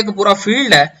मेडिकल पूरे का पूरा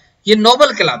फील्ड है, ये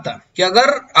नोबल कहलाता है कि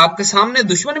अगर आपके सामने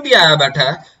दुश्मन भी आया बैठा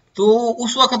है तो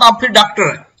उस वक्त आप फिर डॉक्टर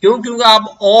हैं। क्यों? क्योंकि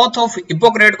आप ऑथ ऑफ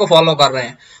हिप्पोक्रेट को फॉलो कर रहे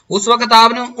हैं। उस वक्त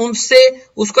आपने उनसे,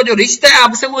 उसका जो रिश्ता है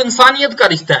आपसे, वो इंसानियत का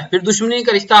रिश्ता है, फिर दुश्मनी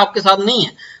का रिश्ता आपके साथ नहीं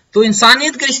है। तो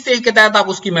इंसानियत के रिश्ते के तहत आप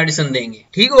उसकी मेडिसिन देंगे।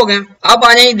 ठीक हो गया। अब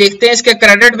आ जाइए, देखते हैं इसके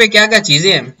क्रेडिट पे क्या क्या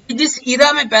चीजें हैं। जिस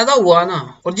इरा में पैदा हुआ ना,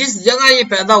 और जिस जगह ये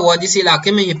पैदा हुआ, जिस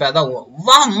इलाके में ये पैदा हुआ,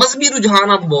 वहां मजहबी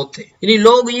रुझानात बहुत थे। यानी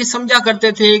लोग ये समझा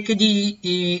करते थे कि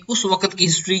जी उस वक्त की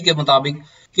हिस्ट्री के मुताबिक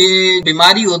कि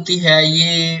बीमारी होती है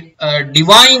ये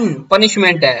डिवाइन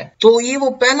पनिशमेंट है। तो ये वो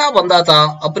पहला बंदा था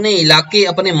अपने इलाके,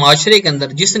 अपने माशरे के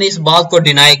अंदर जिसने इस बात को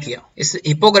डिनाई किया। इस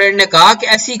हिप्पोक्रेट ने कहा कि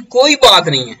ऐसी कोई बात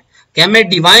नहीं है कि हमें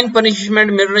डिवाइन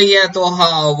पनिशमेंट मिल रही है तो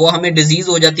हाँ वो हमें डिजीज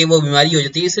हो जाती है, वो बीमारी हो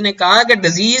जाती है। इसने कहा कि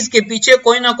डिजीज के पीछे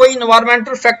कोई ना कोई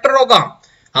इन्वायरमेंटल फैक्टर होगा।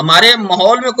 हमारे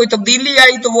माहौल में कोई तब्दीली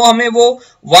आई तो वो हमें वो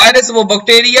वायरस, वो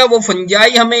बैक्टीरिया, वो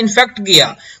फंजाई हमें इन्फेक्ट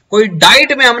किया। कोई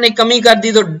डाइट में हमने कमी कर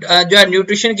दी तो जो है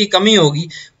न्यूट्रिशन की कमी होगी।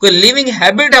 कोई लिविंग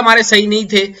हैबिट हमारे सही नहीं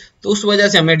थे तो उस वजह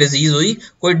से हमें डिजीज हुई।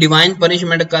 कोई डिवाइन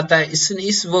पनिशमेंट कहता है।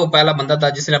 इस वो पहला बंदा था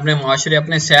जिसने अपने माशरे,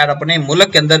 अपने शहर, अपने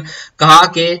मुल्क के अंदर कहा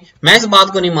कि मैं इस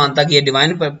बात को नहीं मानता कि ये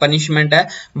डिवाइन पनिशमेंट है,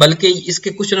 बल्कि इसके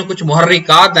कुछ ना कुछ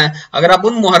मुहर्रिकात हैं। अगर आप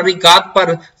उन मुहर्रिकात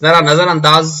पर जरा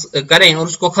नजरअंदाज करें और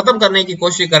उसको खत्म करने की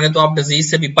कोशिश करें तो आप डिजीज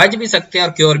से भी बच भी सकते हैं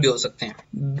और क्योर भी हो सकते हैं।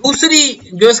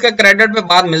 दूसरी जो इसका क्रेडिट पे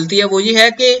बात मिलती है वो ये है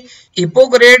कि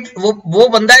हिप्पोक्रेट वो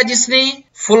बंदा है जिसने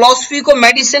फिलॉसफी को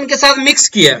मेडिसिन के साथ मिक्स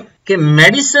किया, कि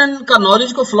मेडिसिन का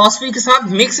नॉलेज को फिलॉसफी के साथ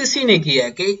मिक्स इसी ने किया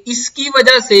है कि इसकी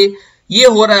वजह से ये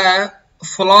हो रहा है।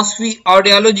 फिलॉसफी,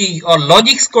 आइडियोलॉजी और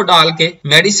लॉजिक्स को डाल के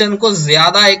मेडिसिन को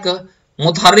ज्यादा एक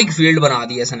मुतहर्रिक फील्ड बना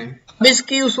दिया इसने। अब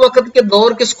इसकी उस वक्त के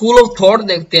दौर के स्कूल ऑफ थॉट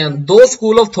देखते हैं। दो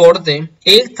स्कूल ऑफ थॉट थे,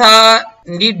 एक था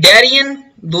नीडेरियन,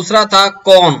 दूसरा था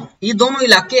कॉर्न। ये दोनों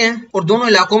इलाके हैं और दोनों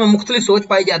इलाकों में मुख्तलिफ सोच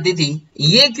पाई जाती थी।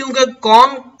 ये क्योंकि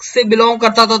कॉर्न से बिलोंग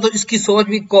करता था तो इसकी सोच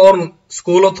भी कॉर्न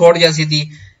स्कूल ऑफ थॉट जैसी थी।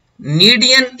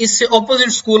 नीडियन इससे ऑपोजिट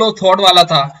स्कूल ऑफ थॉट वाला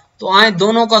था। तो आए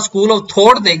दोनों का स्कूल ऑफ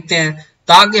थॉट देखते हैं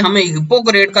ताकि हमें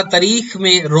हिप्पोक्रेट का तारीख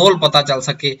में रोल पता चल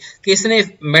सके कि इसने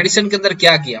मेडिसिन के अंदर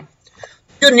क्या किया।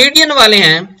 जो नीडियन वाले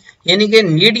हैं, यानी कि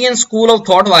नीडियन स्कूल ऑफ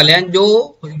थॉट वाले हैं,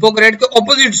 जो हिप्पोक्रेट के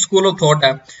ऑपोजिट स्कूल ऑफ थॉट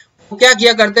है, वो क्या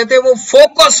किया करते थे, वो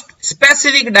फोकस्ड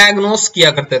स्पेसिफिक डायग्नोस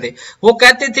किया करते थे। वो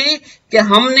कहते थे कि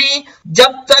हमने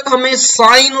जब तक हमें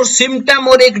साइन और सिम्टम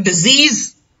और एक डिजीज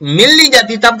मिल नहीं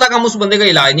जाती तब तक हम उस बंदे का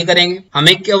इलाज नहीं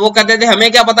करेंगे। वो कहते थे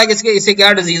हमें क्या पता कि इससे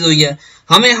क्या डिजीज हुई है,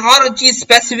 हमें हर चीज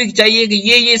स्पेसिफिक चाहिए कि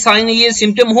ये साइन, ये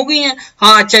सिम्टम हो गई है,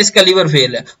 हाँ अच्छा इसका लीवर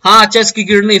फेल है, हाँ अच्छा इसकी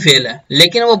किडनी फेल है।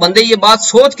 लेकिन वो बंदे ये बात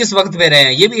सोच किस वक्त पे रहे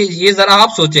हैं, ये जरा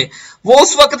आप सोचे। वो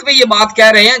उस वक्त पे ये बात कह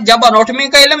रहे हैं जब एनाटॉमी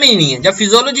का इल्म ही नहीं है, जब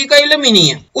फिजियोलॉजी का इल्म ही नहीं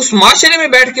है। उस माशरे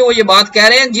में बैठ के वो ये बात कह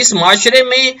रहे हैं जिस माशरे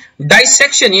में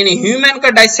डाइसेक्शन यानी ह्यूमन का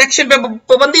डाइसेक्शन पे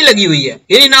पाबंदी लगी हुई है।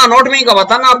 यानी ना एनाटॉमी का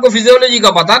पता, ना आपको फिजियोलॉजी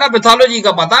का पता, ना पैथोलॉजी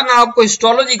का पता, ना आपको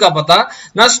हिस्टोलॉजी का पता,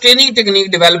 ना स्टेनिंग टेक्निक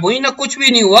डेवलप हुई, ना कुछ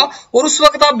भी नहीं हुआ। और उस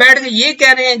वक्त आप बैठ के ये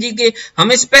कह रहे हैं जी कि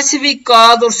हमें स्पेसिफिक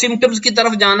काज और सिम्टम्स की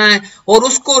तरफ जाना है और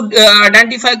उसको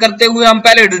आइडेंटिफाई करते हुए हम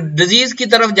पहले डिजीज की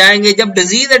तरफ जाएंगे। जब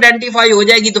डिजीज आइडेंटिफाई हो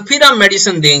जाएगी तो फिर हम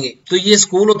मेडिसिन देंगे। तो ये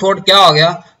स्कूल ऑफ थॉट क्या हो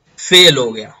गया, फेल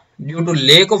हो गया due to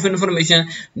lake of information.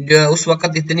 उस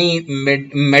वक्त इतनी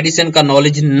मेडिसिन का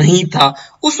नॉलेज नहीं था,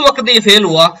 उस वक्त ये फेल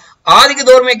हुआ। आज के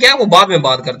दौर में क्या है वो बाद में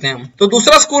बात करते हैं हम। तो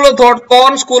दूसरा स्कूल ऑफ थॉट,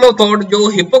 कौन स्कूल ऑफ थॉट, जो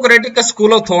हिप्पोक्रेटिक का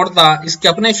स्कूल ऑफ थॉट था, इसके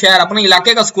अपने शहर, अपने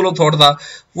इलाके का स्कूल ऑफ थॉट था,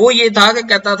 वो ये था कि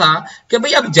कहता था कि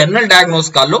भाई आप जनरल डायग्नोस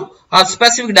कर लो, आप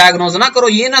स्पेसिफिक डायग्नोस ना करो।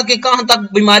 ये ना कि कहां तक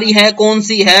बीमारी है, कौन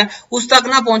सी है, उस तक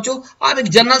ना पहुंचो। आप एक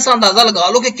जनरल सा अंदाजा लगा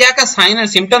लो कि क्या क्या साइन एंड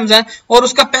सिम्टम्स हैं और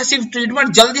उसका पैसिव ट्रीटमेंट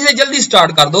जल्दी से जल्दी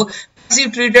स्टार्ट कर दो। पैसिव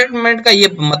ट्रीटमेंट का ये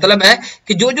मतलब है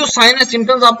कि जो जो साइन एंड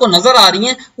सिम्टम्स आपको नजर आ रही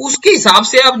हैं उसके हिसाब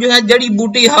से आप जो है जड़ी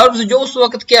बूटी हर्ब्स जो उस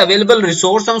वक्त के अवेलेबल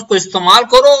रिसोर्स हैं उसको इस्तेमाल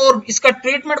करो और इसका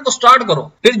ट्रीटमेंट को स्टार्ट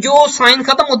करो। फिर जो साइन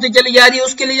खत्म होती चली जा रही है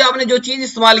उसके लिए आपने जो चीज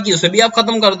इस्तेमाल की उसे भी आप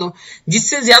खत्म कर दो,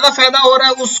 जिससे ज्यादा फायदा हो रहा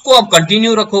है उसको आप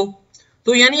कंटिन्यू रखो।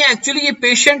 तो यानी एक्चुअली ये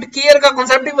पेशेंट केयर का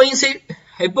कॉन्सेप्ट ही वहीं से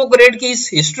हिप्पोक्रेट की इस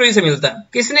हिस्ट्री से मिलता है।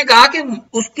 किसने कहा कि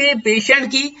उसके पेशेंट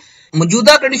की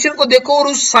मौजूदा कंडीशन को देखो और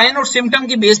उस साइन और सिम्टम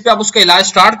की बेस पे आप उसका इलाज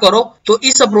स्टार्ट करो। तो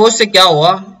इस अप्रोच से क्या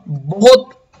हुआ, बहुत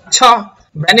अच्छा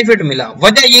बेनिफिट मिला।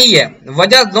 वजह यही है,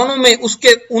 वजह दोनों में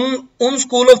उसके उन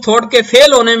स्कूल ऑफ थॉट के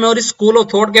फेल होने में और इस स्कूल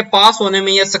ऑफ थॉट के पास होने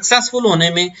में या सक्सेसफुल होने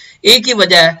में एक ही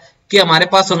वजह है कि हमारे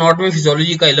पास एनाटॉमी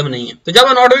फिजियोलॉजी का इल्म नहीं है। तो जब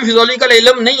एनाटॉमी फिजियोलॉजी का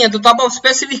इल्म नहीं है तो तब आप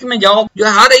स्पेसिफिक में जाओ, जो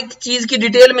हर एक चीज की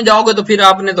डिटेल में जाओगे तो फिर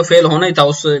आपने तो फेल होना ही था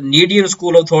उस नीडियन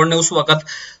स्कूल ऑफ थॉट ने उस वक्त।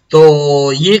 तो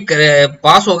ये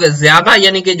पास हो गए ज्यादा,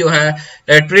 यानी कि जो है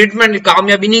ट्रीटमेंट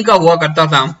कामयाबी नहीं का हुआ करता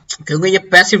था क्योंकि ये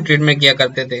पैसिव ट्रीटमेंट किया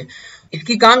करते थे।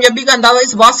 इसकी कामयाबी का अंदाजा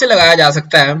इस बात से लगाया जा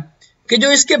सकता है कि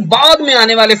जो इसके बाद में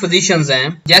आने वाले फिजिशियंस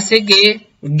हैं जैसे कि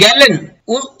गैलन,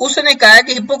 उसने कहा है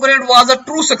कि Hippocrates was a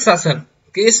true successor,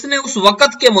 कि इसने उस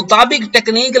वक्त के मुताबिक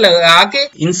टेक्निक लगा के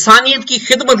इंसानियत की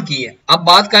खिदमत की है। अब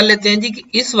बात कर लेते हैं जी कि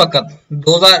इस वक्त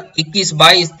 2021,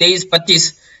 22, 23,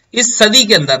 25 इस सदी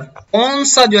के अंदर कौन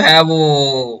सा जो है वो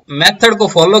मेथड को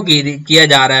फॉलो किया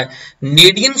जा रहा है,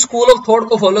 नीडियन स्कूल ऑफ थॉट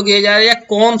को फॉलो किया जा रहा है या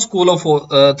कौन स्कूल ऑफ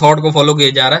थॉट को फॉलो किया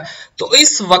जा रहा है। तो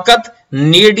इस वक्त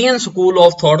नीडियन स्कूल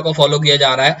ऑफ थॉट को फॉलो किया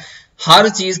जा रहा है। हर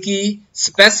चीज की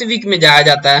स्पेसिफिक में जाया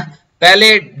जाता है, पहले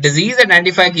डिजीज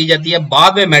आइडेंटिफाई की जाती है,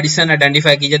 बाद में मेडिसिन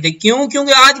आइडेंटिफाई की जाती है। क्यों?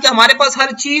 क्योंकि आज के हमारे पास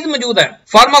हर चीज मौजूद है।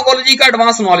 फार्माकोलॉजी का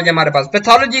एडवांस नॉलेज हमारे पास,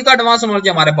 पैथोलॉजी का एडवांस नॉलेज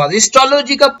हमारे पास,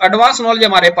 हिस्टोलॉजी का एडवांस नॉलेज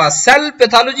हमारे पास, सेल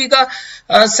पैथोलॉजी का,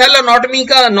 सेल एनाटॉमी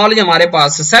का नॉलेज हमारे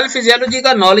पास, सेल फिजियोलॉजी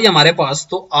का नॉलेज हमारे पास।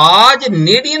 तो आज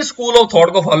नीडियन स्कूल ऑफ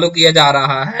थॉट को फॉलो किया जा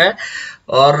रहा है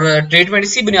और ट्रीटमेंट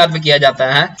इसी बुनियाद पे किया जाता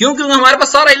है। क्यों? क्योंकि हमारे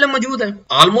पास सारा इल्म मौजूद है,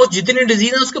 ऑलमोस्ट जितनी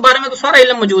डिजीज है उसके बारे में तो सारा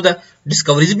इल्म मौजूद है,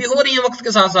 डिस्कवरीज भी हो रही है वक्त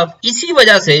के साथ साथ। इसी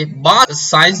वजह से बात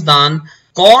साइंसदान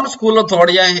कौन स्कूल ऑफ थॉट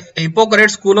या हिप्पोक्रेट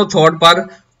स्कूल ऑफ थॉट पर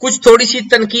कुछ थोड़ी सी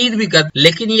तनकीद भी कर,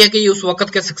 लेकिन यह कि उस वक्त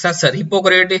के सक्सेसर,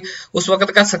 हिप्पोक्रेट उस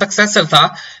वक्त का सक्सेसर था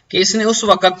कि इसने उस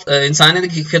वक्त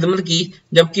इंसानियत की खिदमत की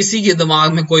जब किसी के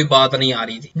दिमाग में कोई बात नहीं आ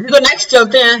रही थी। तो नेक्स्ट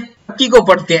चलते हैं, टर्की को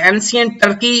पढ़ते हैं, एंशिएंट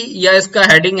टर्की या इसका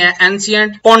हेडिंग है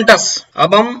एंशिएंट पोंटस।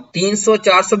 अब हम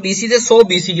 300-400 बीसी से 100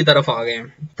 बीसी की तरफ आ गए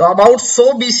हैं। तो अबाउट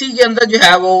 100 बीसी के अंदर जो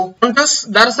है वो पोंटस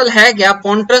दरअसल है क्या,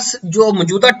 पोंटस जो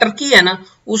मौजूदा टर्की है ना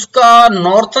उसका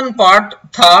नॉर्थन पार्ट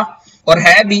था और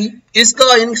है भी। इसका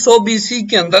 100 बीसी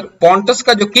के अंदर पोंटस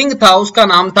का जो किंग था उसका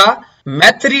नाम था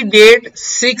मैथ्रीडेट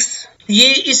 6। ये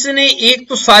इसने एक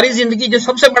तो सारी जिंदगी जो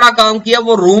सबसे बड़ा काम किया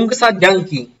वो रोम के साथ जंग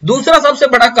की, दूसरा सबसे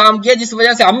बड़ा काम किया जिस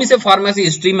वजह से हम इसे फार्मेसी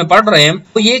हिस्ट्री में पढ़ रहे हैं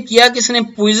तो ये किया कि इसने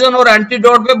पॉइजन और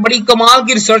एंटीडोट पे बड़ी कमाल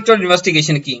की रिसर्च और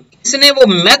इन्वेस्टिगेशन की। इसने वो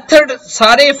मेथड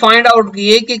सारे फाइंड आउट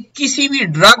किए कि किसी भी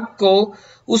ड्रग को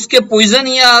उसके पॉइजन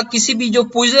या किसी भी जो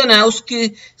पॉइजन है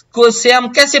उसकी को से हम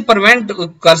कैसे प्रिवेंट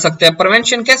कर सकते हैं,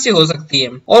 प्रिवेंशन कैसे हो सकती है।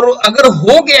 और अगर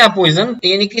हो गया पॉइजन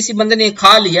यानी किसी बंदे ने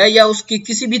खा लिया या उसकी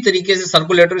किसी भी तरीके से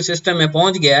सर्कुलेटरी सिस्टम में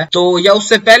पहुंच गया तो या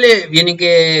उससे पहले यानी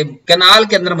कि कैनाल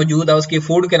के अंदर मौजूद है, उसकी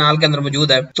फूड कैनाल के अंदर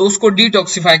मौजूद है, तो उसको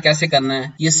डिटॉक्सिफाई कैसे करना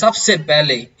है। ये सबसे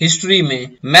पहले हिस्ट्री में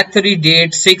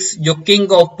मैथ्रीडेट 6 जो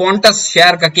किंग ऑफ पोंटस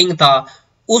शहर का किंग था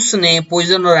उसने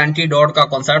पॉइजन और एंटीडोट का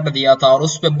कॉन्सेप्ट दिया था और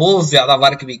उस पर बहुत ज्यादा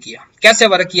वर्क भी किया। कैसे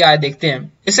वर्क किया है देखते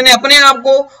हैं। इसने अपने आप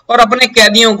को और अपने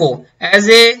कैदियों को एज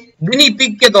ए गिनी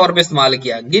पिग के तौर पे इस्तेमाल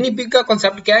किया। गिनी पिग का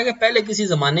कॉन्सेप्ट क्या है कि पहले किसी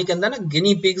जमाने के अंदर ना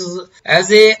गिनी pigs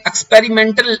as a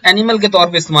experimental animal के तौर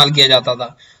पे इस्तेमाल किया जाता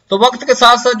था। तो वक्त के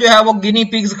साथ साथ जो है वो गिनी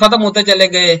पिग्स खत्म होते चले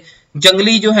गए,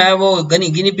 जंगली जो है वो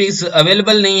गिनी पिग्स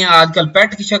अवेलेबल नहीं है, आजकल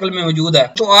पेट की शक्ल में मौजूद है।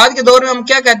 तो आज के दौर में हम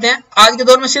क्या कहते हैं, आज के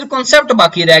दौर में सिर्फ कॉन्सेप्ट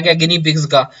बाकी रह गया गिनी पिग्स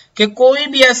का कि कोई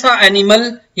भी ऐसा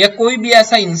एनिमल या कोई भी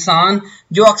ऐसा इंसान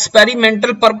जो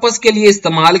एक्सपेरिमेंटल पर्पस के लिए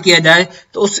इस्तेमाल किया जाए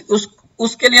तो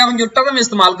उसके लिए हम जो टर्म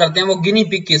इस्तेमाल करते हैं वो गिनी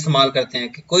पिग की इस्तेमाल करते हैं।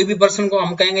 कि कोई भी पर्सन को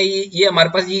हम कहेंगे ये हमारे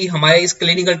पास ये हमारे इस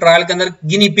क्लिनिकल ट्रायल के अंदर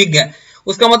गिनी पिग है,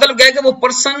 उसका मतलब क्या है कि वो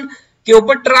पर्सन के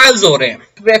ऊपर ट्रायल्स हो रहे हैं,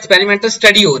 एक्सपेरिमेंटल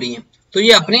स्टडी हो रही है। तो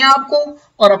ये अपने आप को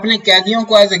और अपने कैदियों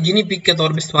को एज ए गिनी पिग के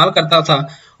तौर पे इस्तेमाल करता था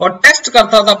और टेस्ट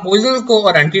करता था पॉइजन को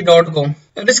और एंटीडोट को।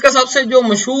 तो इसका सबसे जो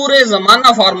मशहूर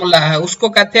जमाना फार्मूला है उसको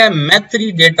कहते हैं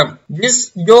मैथ्रीडेटम,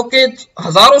 जो कि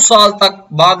हजारों साल तक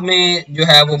बाद में जो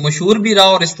है वो मशहूर भी रहा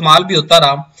और इस्तेमाल भी होता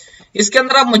रहा। इसके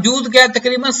अंदर अब मौजूद क्या है,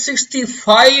 तकरीबन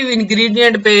 65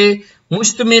 इंग्रेडिएंट पे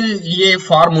मुश्तमिल ये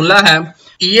फार्मूला है।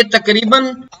 ये तकरीबन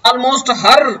ऑलमोस्ट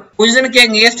हर पॉइजन के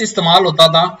अगेंस्ट इस्तेमाल होता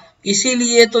था।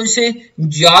 इसीलिए तो इसे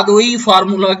जादुई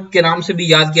फार्मूला के नाम से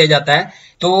भी याद किया जाता है।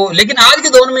 तो लेकिन आज के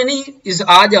दौर में नहीं,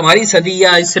 आज हमारी सदी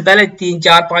या इससे पहले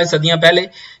 3-4-5 सदियां पहले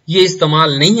ये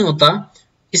इस्तेमाल नहीं होता।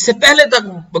 इससे पहले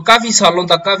तक काफी सालों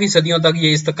तक, काफी सदियों तक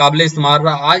ये काबिल इस्तेमाल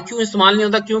रहा। आज क्यों इस्तेमाल नहीं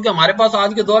होता? क्योंकि हमारे पास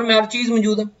आज के दौर में हर चीज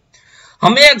मौजूद है।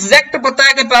 हमें एग्जैक्ट पता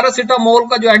है कि पैरासीटामोल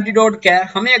का जो एंटीडोट क्या है,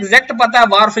 हमें एग्जैक्ट पता है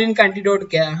वारफरिन का एंटीडोट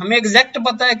क्या है, हमें एग्जैक्ट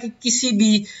पता है कि किसी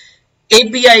भी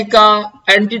एपीआई का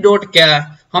एंटीडोट क्या है।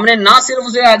 हमने ना सिर्फ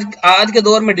उसे आज के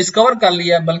दौर में डिस्कवर कर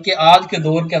लिया, बल्कि आज के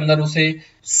दौर के अंदर उसे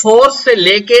सोर्स से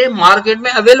लेके मार्केट में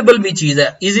अवेलेबल भी चीज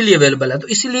है, इजीली अवेलेबल है। तो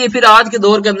इसलिए फिर आज के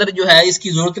दौर के अंदर जो है इसकी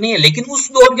जरूरत नहीं है। लेकिन उस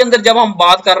दौर के अंदर जब हम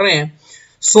बात कर रहे हैं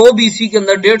 100 बीसी के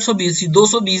अंदर, 150 बीसी,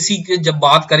 200 बीसी के जब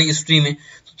बात करें हिस्ट्री में,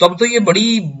 तब तो ये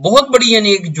बहुत बड़ी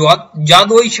यानी एक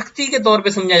जादुई शक्ति के तौर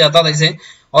पे समझा जाता था इसे,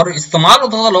 और इस्तेमाल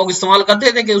होता था, लोग इस्तेमाल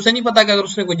करते थे कि उसे नहीं पता कि अगर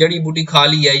उसने कोई जड़ी बूटी खा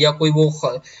ली है या कोई वो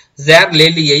जहर ले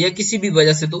ली है या किसी भी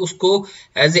वजह से, तो उसको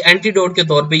एज ए एंटीडोट के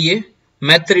तौर पे ये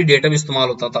मेथ्रीडेटम इस्तेमाल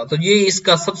होता था। तो ये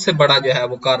इसका सबसे बड़ा जो है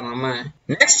वो कारनामा है।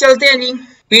 नेक्स्ट चलते हैं जी,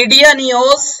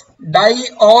 पीडियानियोस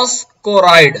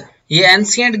डाइऑस्कोराइड। ये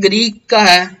एंशिएंट ग्रीक का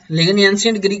है, लेकिन ये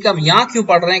एंशिएंट ग्रीक अब यहाँ क्यों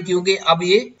पढ़ रहे हैं? क्योंकि अब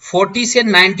ये 40 से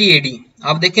 90 एडी,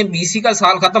 अब देखें बीसी का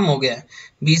साल खत्म हो गया है,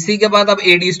 बीसी के बाद अब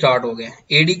एडी स्टार्ट हो गया।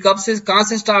 एडी कब से कहां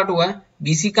से स्टार्ट हुआ है?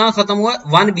 बीसी कहां खत्म हुआ है?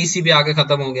 1 बीसी पे आके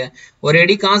खत्म हो गया। और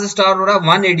एडी कहां से स्टार्ट हो रहा है?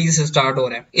 1 एडी से स्टार्ट हो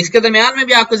रहा है। इसके दरमियान में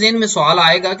भी आपके ज़हन में सवाल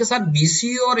आएगा कि सर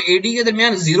बीसी और एडी के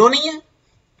दरमियान जीरो नहीं है?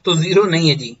 तो जीरो नहीं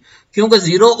है जी, क्योंकि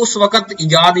जीरो उस वक्त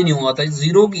इजाद ही नहीं हुआ था।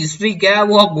 जीरो की हिस्ट्री क्या है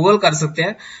वो आप गूगल कर सकते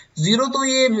हैं। जीरो तो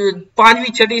ये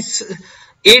 5वीं 6वीं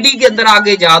एडी के अंदर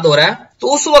आगे इजाद हो रहा है। तो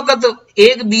उस वक्त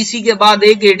 1 बीसी के बाद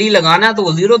 1 एडी लगाना है, तो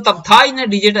वो जीरो तब था ही ना,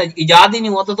 डिजिट इजाद ही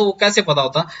नहीं हुआ था, तो वो कैसे पता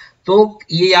होता? तो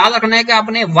ये याद रखना है कि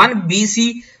आपने 1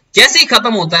 बीसी जैसे ही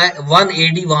खत्म होता है 1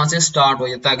 एडी वहां से स्टार्ट हो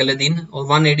जाता है अगले दिन। और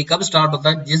 1 एडी कब स्टार्ट होता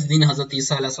है? जिस दिन हजरत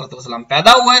ईसा अलैहिस्सलाम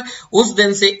पैदा हुआ है उस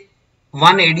दिन से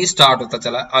 1 एडी स्टार्ट होता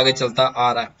चला आगे चलता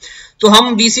आ रहा है। तो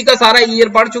हम बीसी का सारा ईयर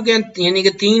पढ़ चुके हैं, यानी कि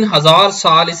 3000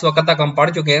 साल इस वक्त तक हम पढ़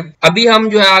चुके हैं। अभी हम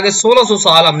जो है आगे 1600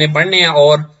 साल हमने पढ़ने हैं,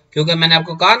 और क्योंकि मैंने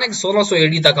आपको कहा ना कि 1600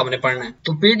 एडी तक हमने पढ़ना है।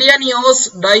 तो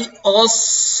पीडियानियोस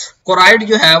डाइऑस्कोराइड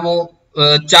जो है वो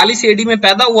 40 एडी में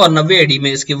पैदा हुआ और 90 एडी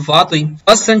में इसकी वफात हुई।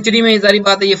 1st सेंचुरी में, जारी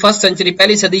बात है ये 1st सेंचुरी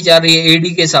पहली सदी चल रही है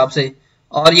एडी के हिसाब से,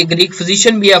 और ये ग्रीक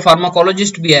फिजिशियन भी है,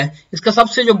 फार्माकोलॉजिस्ट भी है। इसका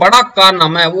सबसे जो बड़ा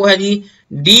कारनामा है वो है जी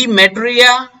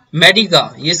डिमेट्रिया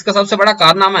मेडिका, ये इसका सबसे बड़ा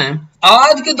कारनामा है।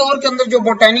 आज के दौर के अंदर जो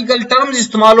बोटेनिकल टर्म्स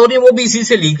इस्तेमाल हो रही है वो भी इसी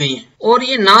से ली गई हैं। और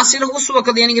ये ना सिर्फ उस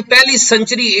वक्त यानी कि पहली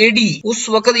सेंचुरी एडी उस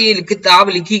वक्त ये किताब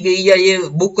लिखी गई या ये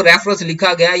बुक रेफरेंस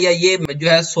लिखा गया या ये जो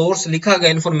है सोर्स लिखा गया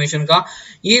इंफॉर्मेशन का,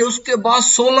 ये उसके बाद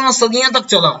 16 सदियां तक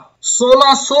चला,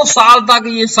 1600 साल तक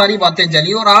ये सारी बातें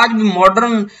चली। और आज भी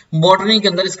मॉडर्न बॉटनी के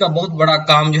अंदर इसका बहुत बड़ा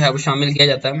काम जो है वो शामिल किया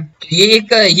जाता है।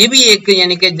 ये भी एक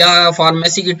यानी कि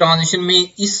फार्मेसी की ट्रांजिशन में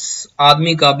इस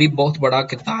आदमी का भी बहुत बड़ा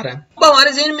किरदार है। अब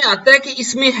हमारे ज़हन में आता है कि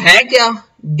इसमें है क्या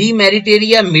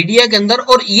डीमेरिटेरिया मीडिया के अंदर,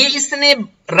 और ये इसने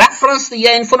रेफरेंस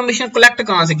या इंफॉर्मेशन कलेक्ट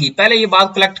कहां से की? पहले ये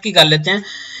बात कलेक्ट की कर लेते हैं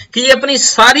कि ये अपनी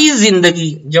सारी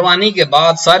जिंदगी, जवानी के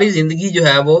बाद सारी जिंदगी जो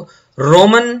है वो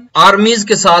रोमन आर्मीज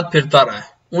के साथ फिरता रहा है।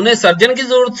 उन्हें सर्जन की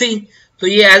जरूरत थी तो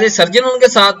ये एज ए सर्जन उनके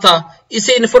साथ था।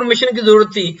 इसे इंफॉर्मेशन की जरूरत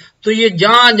थी तो ये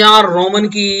जहां जहां रोमन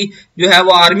की जो है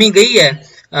वो आर्मी गई है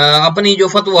अपनी जो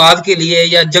फतवाद के लिए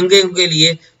या जंगे के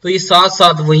लिए, तो ये साथ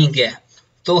साथ वहीं गया।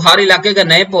 तो हर इलाके का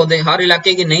नए पौधे, हर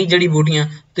इलाके की नई जड़ी बूटियां,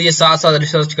 तो ये साथ साथ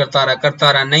रिसर्च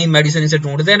करता रहा, नई मेडिसिन से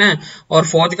ढूंढते रहे, और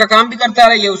फौज का काम भी करता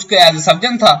रहा। ये उसके एज ए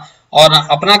सर्जन था और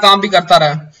अपना काम भी करता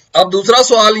रहा। अब दूसरा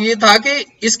सवाल ये था कि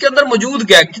इसके अंदर मौजूद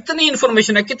क्या, कितनी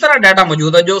इंफॉर्मेशन है, कितना डाटा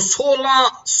मौजूद है जो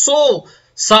 1600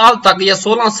 साल तक या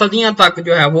 16 सदियां तक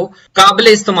जो है वो काबिल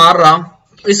इस्तेमाल रहा।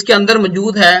 इसके अंदर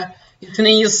मौजूद है,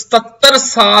 इसने ये 77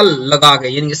 साल लगा गए,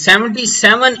 यानी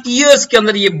 77 ईयर्स के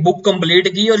अंदर ये बुक कंप्लीट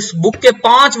की। और इस बुक के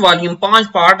 5 वॉल्यूम 5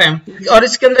 पार्ट हैं, और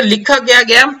इसके अंदर लिखा क्या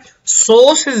गया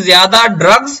 100 से ज्यादा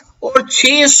ड्रग्स और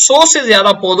 600 से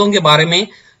ज्यादा पौधों के बारे में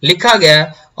लिखा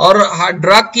गया, और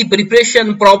ड्रग की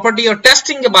प्रिपरेशन, प्रॉपर्टी और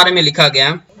टेस्टिंग के बारे में लिखा गया।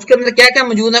 उसके अंदर क्या क्या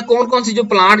मौजूद है, कौन कौन सी जो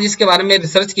प्लांट जिसके बारे में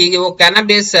रिसर्च की गई, वो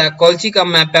कैनाबिस है,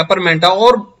 कोल्चिकम है, पेपरमेंट है,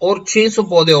 और 600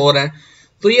 पौधे और हैं।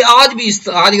 तो ये आज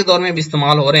के दौर में भी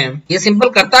इस्तेमाल हो रहे हैं। ये सिंपल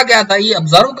करता क्या था, ये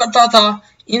ऑब्जर्व करता था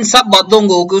इन सब बातों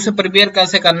को कि उसे प्रिपेयर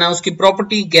कैसे करना है, उसकी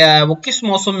प्रॉपर्टी क्या है, वो किस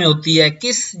मौसम में होती है,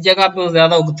 किस जगह पे वो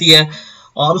ज्यादा उगती है,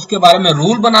 और उसके बारे में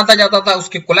रूल बनाता जाता था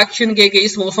उसके कलेक्शन के कि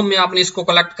इस मौसम में आपने इसको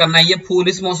कलेक्ट करना है, ये फूल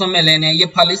इस मौसम में लेने हैं, ये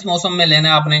फल इस मौसम में लेना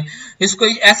है, आपने इसको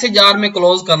ऐसे जार में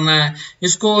क्लोज करना है,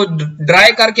 इसको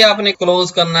ड्राई करके आपने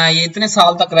क्लोज करना है, ये इतने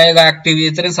साल तक रहेगा एक्टिव,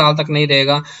 इतने साल तक नहीं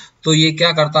रहेगा। तो ये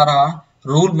क्या करता रहा,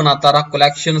 रूल बनाता रहा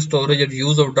कलेक्शन, स्टोरेज और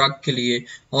यूज ऑफ ड्रग के लिए।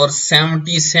 और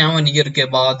 77 ईयर के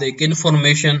बाद एक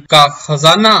इंफॉर्मेशन का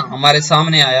खजाना हमारे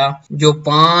सामने आया जो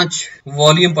 5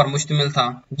 वॉल्यूम पर मुश्तमिल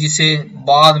था, जिसे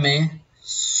बाद में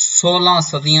 16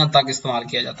 सदियां तक इस्तेमाल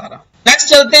किया जाता रहा। नेक्स्ट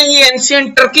चलते हैं, ये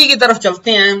एंशियंट टर्की की तरफ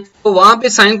चलते हैं। तो वहां पे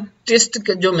साइंटिस्ट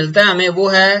जो मिलता है हमें वो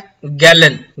है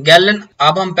गैलन।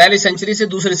 अब हम पहली सेंचुरी से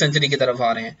दूसरी सेंचुरी की तरफ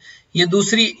आ रहे हैं। ये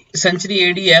दूसरी सेंचुरी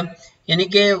एडी है, यानी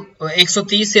कि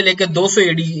 130 से लेकर 200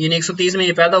 एडी, यानी 130 में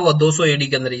ये पैदा हुआ, 200 एडी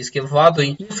के अंदर इसकी वफात हुई।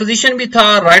 ये फिजिशियन भी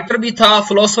था, राइटर भी था,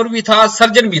 फिलोसोफर भी था,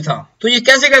 सर्जन भी था। तो ये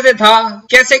कैसे था,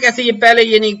 कैसे ये पहले,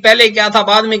 ये नहीं पहले क्या था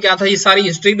बाद में क्या था, ये सारी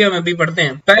हिस्ट्री भी हम अभी पढ़ते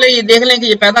हैं। पहले ये देख लें कि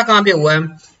ये पैदा कहाँ पे हुआ है।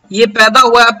 ये पैदा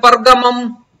हुआ है परगामम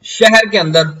शहर के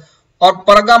अंदर, और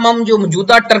परगामम जो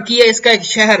मौजूदा टर्की है इसका एक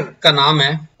शहर का नाम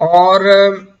है। और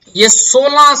ये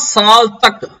 16 साल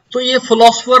तक तो ये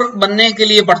फिलोसोफर बनने के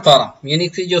लिए पढ़ता रहा, यानी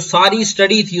कि जो सारी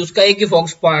स्टडी थी उसका एक ही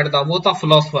फोकस पॉइंट था, वो था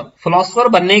फिलोसोफर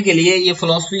बनने के लिए ये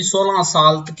फिलोसफी 16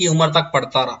 साल की उम्र तक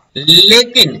पढ़ता रहा।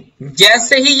 लेकिन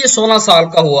जैसे ही ये 16 साल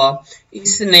का हुआ,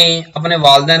 इसने अपने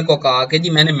वालिदैन को कहा कि जी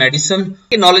मैंने मेडिसिन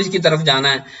की नॉलेज की तरफ जाना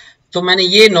है, तो मैंने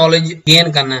ये नॉलेज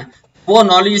गेन करना है। वो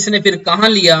नॉलेज इसने फिर कहाँ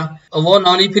लिया, वो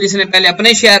नॉलेज फिर इसने पहले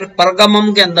अपने शहर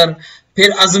परगामम के अंदर,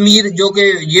 फिर अजमीर जो कि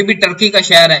ये भी टर्की का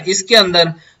शहर है इसके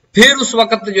अंदर, फिर उस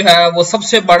वक्त जो है वो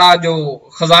सबसे बड़ा जो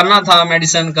खजाना था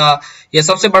मेडिसिन का, ये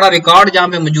सबसे बड़ा रिकॉर्ड जहां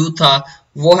पे मौजूद था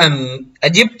वो है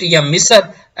इजिप्ट या मिस्र,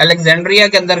 अलेक्जेंड्रिया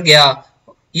के अंदर गया।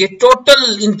 ये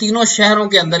टोटल इन तीनों शहरों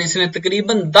के अंदर इसने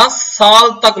तकरीबन 10 साल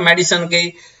तक मेडिसिन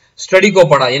की स्टडी को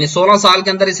पढ़ा, यानी 16 साल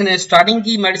के अंदर इसने स्टार्टिंग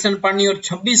की मेडिसिन पढ़नी, और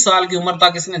 26 साल की उम्र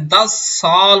तक इसने 10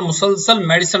 साल मुसलसल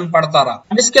मेडिसिन पढ़ता रहा।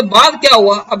 अब इसके बाद क्या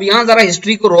हुआ, अब यहाँ जरा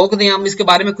हिस्ट्री को रोक दें, हम इसके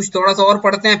बारे में कुछ थोड़ा सा और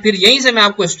पढ़ते हैं, फिर यहीं से मैं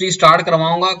आपको हिस्ट्री स्टार्ट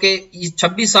करवाऊंगा कि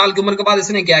 26 साल की उम्र के बाद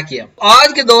इसने क्या किया।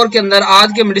 आज के दौर के अंदर,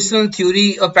 आज के मेडिसिनल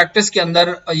थ्योरी और प्रैक्टिस के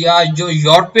अंदर, या जो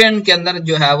यूरोपियन के अंदर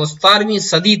जो है वो 17वीं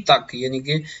सदी तक यानी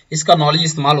कि इसका नॉलेज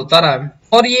इस्तेमाल होता रहा है।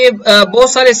 और ये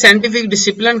बहुत सारे साइंटिफिक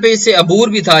डिसिप्लिन पे इससे अबूर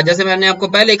भी था, जैसे मैंने आपको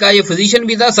पहले कहा, ये फिजिशियन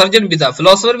भी था, सर्जन भी था,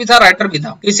 फिलोसोफर भी था, राइटर भी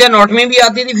था। इससे एनाटॉमी भी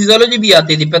आती थी, फिजियोलॉजी भी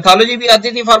आती थी, पैथोलॉजी भी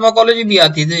आती थी, फार्माकोलॉजी भी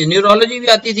आती थी, न्यूरोलॉजी भी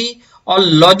आती थी, और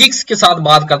लॉजिक्स के साथ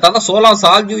बात करता था। 16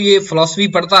 साल जो ये फिलोसफी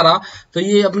पढ़ता रहा, तो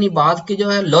ये अपनी बात की जो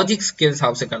है लॉजिक्स के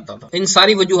हिसाब से करता था। इन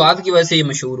सारी वजूहात की वजह से ये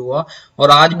मशहूर हुआ,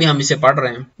 और आज भी हम इसे पढ़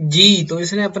रहे हैं जी। तो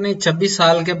इसने अपने 26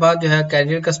 साल के बाद जो है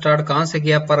कैरियर का स्टार्ट कहाँ से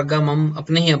किया, परगामम,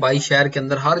 अपने ही आबाई शहर के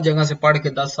अंदर, हर जगह से पढ़ के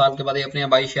 10 साल के बाद ये अपने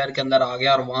आबाई शहर के अंदर आ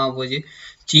गया, और वहां वो ये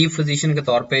चीफ फिजिशियन के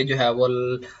तौर पर जो है वो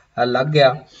लग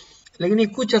गया। लेकिन ये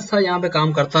कुछ अर्सा यहाँ पे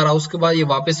काम करता रहा, उसके बाद ये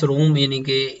वापस रोम, यानी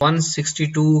कि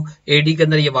 162 एडी के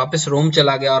अंदर ये वापस रोम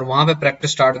चला गया, और वहां पे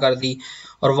प्रैक्टिस स्टार्ट कर दी।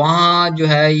 और वहां जो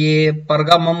है ये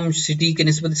परगामम सिटी के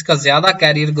निस्बत इसका ज्यादा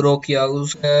कैरियर ग्रो किया।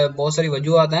 उसके बहुत सारी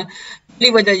वजूहत हैं। पहली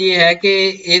वजह ये है कि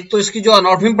एक तो इसकी जो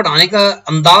एनाटॉमी पढ़ाने का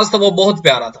अंदाज था वो बहुत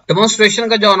प्यारा था, डेमोन्स्ट्रेशन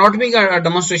का जो एनाटॉमी का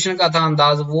डेमोन्स्ट्रेशन का था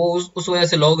अंदाज, वो उस वजह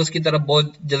से लोग इसकी तरफ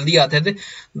बहुत जल्दी आते थे।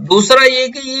 दूसरा ये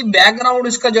कि ये बैकग्राउंड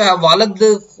इसका जो है, वालिद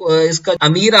इसका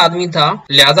अमीर आदमी था,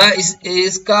 लिहाजा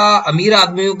इसका अमीर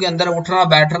आदमियों के अंदर उठना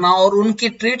बैठना और उनकी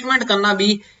ट्रीटमेंट करना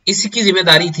भी इसी की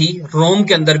जिम्मेदारी थी, रोम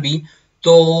के अंदर भी।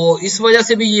 तो इस वजह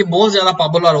से भी ये बहुत ज्यादा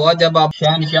पॉपुलर हुआ। जब आप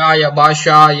शहनशाह या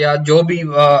बादशाह या जो भी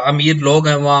अमीर लोग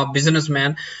हैं वहाँ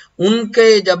बिजनेसमैन,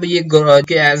 उनके जब ये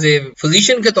एज ए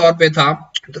फिजिशियन के तौर पे था,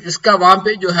 तो इसका वहां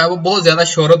पे जो है वो बहुत ज्यादा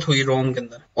शोहरत हुई रोम के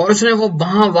अंदर। और उसने वो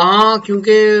वहां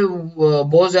क्योंकि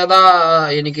बहुत ज्यादा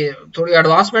यानी कि थोड़ी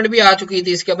एडवांसमेंट भी आ चुकी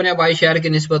थी इसके अपने आबाई शहर की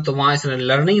निस्बत, तो वहां इसने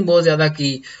लर्निंग बहुत ज्यादा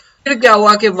की। फिर क्या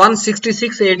हुआ कि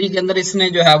 166 एडी के अंदर इसने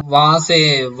जो है वहां से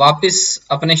वापस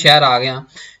अपने शहर आ गया।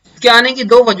 इसके आने की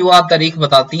 2 वजूहत तारीख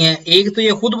बताती हैं। एक तो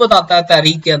ये खुद बताता है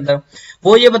तारीख के अंदर,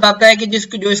 वो ये बताता है कि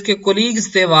जो इसके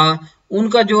कोलीग्स थे वहां,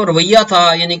 उनका जो रवैया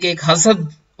था, यानी कि एक हसद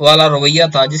वाला रवैया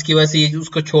था, जिसकी वजह से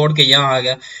उसको छोड़ के यहाँ आ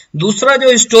गया। दूसरा जो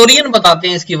हिस्टोरियन बताते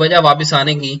हैं इसकी वजह वापस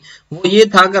आने की, वो ये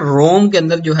था कि रोम के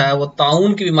अंदर जो है वो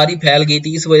ताउन की बीमारी फैल गई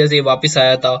थी, इस वजह से ये वापस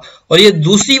आया था। और ये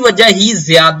दूसरी वजह ही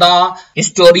ज्यादा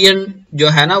हिस्टोरियन जो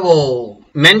है ना वो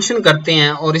मेंशन करते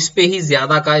हैं, और इस पे ही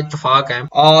ज्यादा का इत्तेफाक है।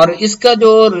 और इसका जो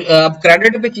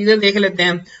क्रेडिट पे चीजें देख लेते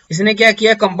हैं, इसने क्या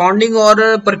किया, कंपाउंडिंग और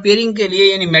प्रिपेयरिंग के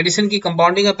लिए, यानी मेडिसिन की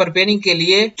कंपाउंडिंग और प्रिपेयरिंग के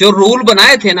लिए जो रूल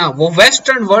बनाए थे ना, वो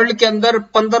वेस्टर्न वर्ल्ड के अंदर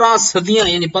 15 सदियां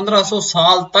यानी 1500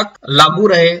 साल तक लागू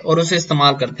रहे और उसे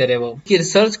इस्तेमाल करते रहे। वो की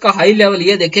रिसर्च का हाई लेवल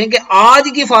ये देखें कि आज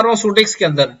की फार्मास्यूटिक्स के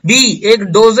अंदर भी एक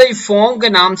डोजेज फॉर्म के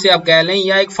नाम से आप कह लें,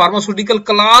 या एक फार्मास्यूटिकल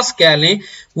क्लास कह लें,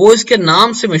 वो इसके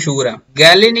नाम से मशहूर है,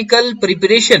 गैलेनिकल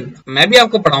प्रिपरेशन। मैं भी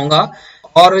आपको पढ़ाऊंगा।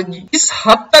 और इस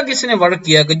हद तक इसने वर्क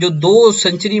किया कि जो 2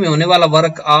 सेंचुरी में होने वाला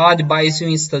वर्क आज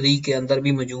 22वीं सदी के अंदर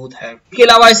भी मौजूद है। इसके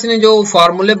अलावा इसने जो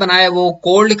फार्मूले बनाए वो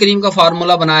कोल्ड क्रीम का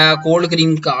फार्मूला बनाया। कोल्ड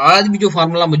क्रीम का आज भी जो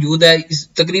फार्मूला मौजूद है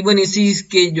तकरीबन इसी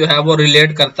के जो है वो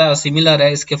रिलेट करता है, सिमिलर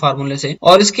है इसके फार्मूले से।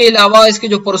 और इसके अलावा इसके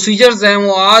जो प्रोसीजर्स हैं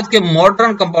वो आज के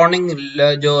मॉडर्न कंपाउंडिंग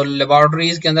जो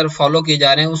लेबोरेटरीज के अंदर फॉलो किए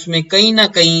जा रहे हैं उसमें कहीं ना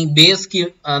कहीं बेस के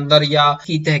अंदर या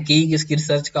की तहकीक इसकी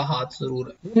रिसर्च का हाथ जरूर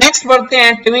है। नेक्स्ट बढ़ते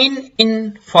हैं ट्विन इन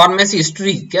फार्मेसी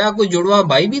हिस्ट्री। क्या कोई जुड़वा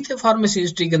भाई भी थे फार्मेसी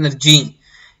हिस्ट्री के अंदर? जी।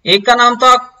 एक का नाम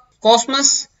था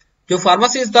कॉस्मस जो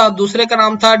फार्मासिस्ट था, दूसरे का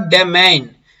नाम था डेमैन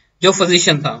जो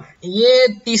फिजिशियन था। ये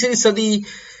 3री सदी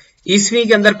ईस्वी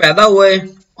के अंदर पैदा हुए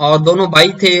और दोनों भाई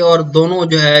थे और दोनों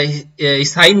जो है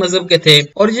ईसाई मजहब के थे।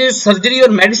 और ये सर्जरी और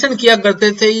मेडिसिन किया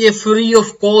करते थे ये फ्री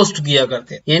ऑफ कॉस्ट किया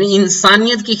करते, यानी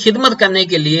इंसानियत की खिदमत करने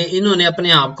के लिए इन्होंने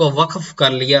अपने आप को वक्फ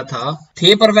कर लिया था।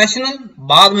 थे प्रोफेशनल,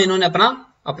 बाद में इन्होंने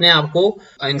अपने आप को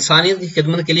इंसानियत की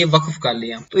खिदमत के लिए वक्फ कर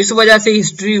लिया। तो इस वजह से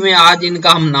हिस्ट्री में आज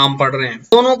इनका हम नाम पढ़ रहे हैं।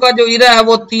 दोनों का जो इरा है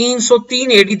वो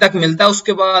 303 AD तक मिलता है।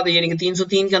 उसके बाद यानी कि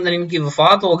 303 के अंदर इनकी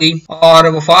वफात हो गई और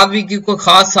वफात भी की कोई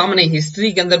खास सामने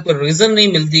हिस्ट्री के अंदर कोई रीजन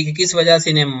नहीं मिलती कि किस वजह से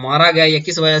इन्हें मारा गया या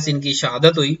किस वजह से इनकी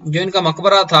शहादत हुई। जो इनका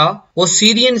मकबरा था वो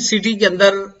सीरियन सिटी के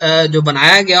अंदर जो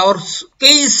बनाया गया और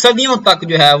कई सदियों तक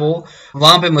जो है वो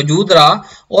वहां पे मौजूद रहा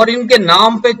और इनके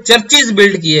नाम पे चर्चेज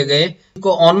बिल्ड किए गए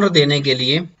इनको ऑनर देने के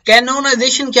लिए।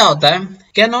 कैनोनाइजेशन क्या होता है?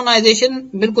 कैनोनाइजेशन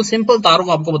बिल्कुल सिंपल तारुफ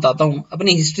आपको बताता हूँ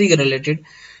अपनी हिस्ट्री के रिलेटेड।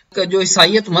 जो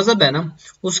ईसाईयत मजहब है ना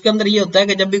उसके अंदर ये होता है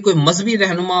कि जब भी कोई मजहबी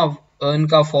रहनुमा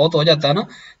इनका फौत हो जाता है ना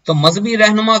तो मजहबी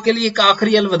रहनुमा के लिए एक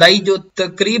आखिरी अलविदाई जो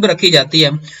तकरीब रखी जाती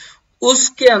है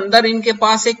उसके अंदर इनके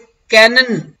पास एक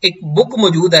कैनन, एक बुक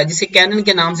मौजूद है जिसे कैनन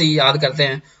के नाम से याद करते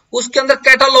हैं। उसके अंदर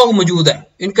कैटलॉग मौजूद है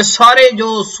इनके सारे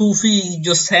जो सूफी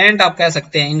जो सेंट आप कह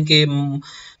सकते हैं, इनके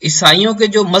ईसाइयों के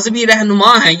जो मजहबी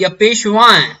रहनुमा हैं या पेशवा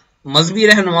हैं, मजहबी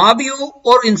रहनुमा भी हो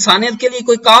और इंसानियत के लिए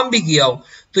कोई काम भी किया हो,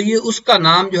 तो ये उसका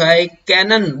नाम जो है एक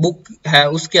कैनन बुक है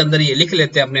उसके अंदर ये लिख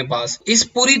लेते हैं अपने पास। इस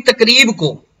पूरी तकरीब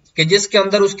को कि जिसके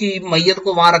अंदर उसकी मैयत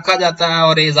को वहां रखा जाता है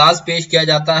और एजाज पेश किया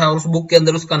जाता है और उस बुक के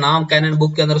अंदर उसका नाम, कैनन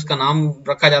बुक के अंदर उसका नाम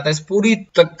रखा जाता है, इस पूरी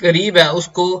तकरीब है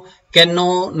उसको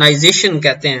कैनोनाइजेशन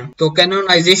कहते हैं। तो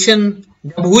कैनोनाइजेशन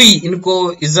जब हुई, इनको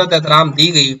इज्जत एहतराम दी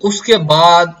गई, उसके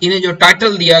बाद इन्हें जो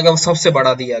टाइटल दिया गया वो सबसे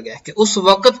बड़ा दिया गया कि उस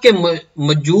वक्त के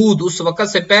मौजूद, उस वक्त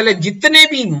से पहले जितने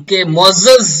भी के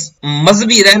मुअज़्ज़ज़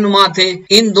मजहबी रहनुमा थे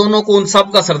इन दोनों को उन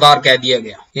सब का सरदार कह दिया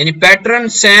गया, यानी pattern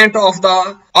Saint of the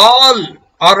all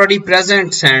already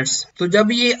present cents. तो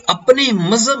जब ये अपने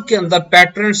मजहब के अंदर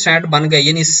पैट्रन सेंट बन गए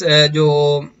यानी जो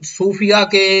सूफिया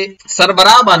के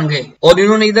सरबराह बन गए और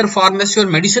इन्होंने इधर फार्मेसी और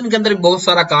मेडिसिन के अंदर बहुत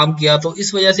सारा काम किया, तो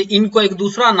इस वजह से इनको एक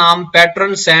दूसरा नाम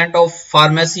पैट्रन सेंट ऑफ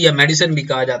फार्मेसी या मेडिसिन भी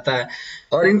कहा जाता है।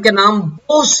 और इनके नाम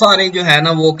बहुत सारे जो है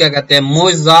ना वो क्या कहते हैं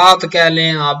मोइज़ात कह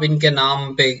लें आप, इनके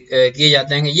नाम पे किए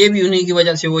जाते हैं। ये भी उन्हीं की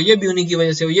वजह से हुआ, ये भी उन्हीं की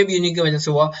वजह से हुआ, ये भी उन्हीं की वजह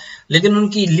से हुआ। लेकिन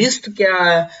उनकी लिस्ट क्या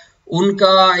है,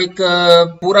 उनका एक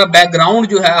पूरा बैकग्राउंड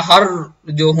जो है हर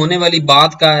जो होने वाली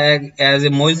बात का है एज ए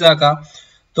मोइज़ा का,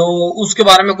 तो उसके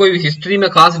बारे में कोई हिस्ट्री में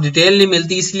खास डिटेल नहीं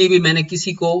मिलती, इसलिए भी मैंने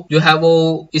किसी को जो है वो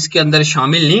इसके अंदर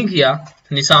शामिल नहीं किया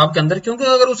निसाब के अंदर, क्योंकि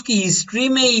अगर उसकी हिस्ट्री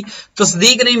में ही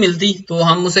तस्दीक नहीं मिलती तो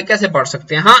हम उसे कैसे पढ़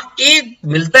सकते हैं। हाँ, एक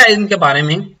मिलता है इनके बारे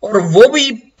में और वो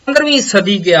भी 15वीं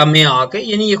सदी के में आके,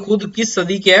 यानी ये खुद किस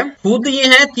सदी के हैं, खुद ये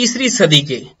हैं 3री सदी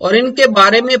के, और इनके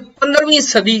बारे में 15वीं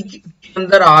सदी के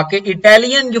अंदर आके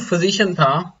इटालियन जो फिजिशियन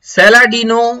था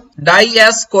सेलाडिनो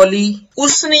डाइएस्कोली,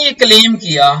 उसने ये क्लेम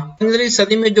किया 15वीं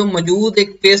सदी में जो मौजूद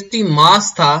एक पेस्टी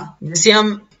मास था जिसे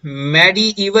हम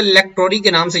मेडिइवल इलेक्ट्रोडी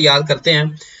के नाम से याद करते हैं,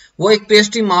 वो एक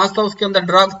पेस्ट्री मास था, उसके अंदर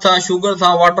ड्रग था, शुगर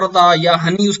था, वाटर था या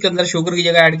हनी उसके अंदर शुगर की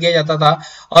जगह ऐड किया जाता था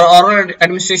और ऑरल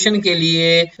एडमिनिस्ट्रेशन के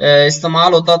लिए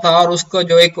इस्तेमाल होता था और उसको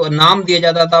जो एक नाम दिया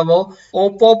जाता था वो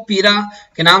ओपोपीरा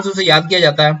के नाम से उसे याद किया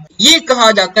जाता है। ये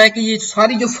कहा जाता है कि ये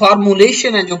सारी जो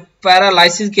फार्मूलेशन है जो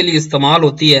पैरालाइसिस के लिए इस्तेमाल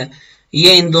होती है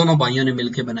ये इन दोनों भाइयों ने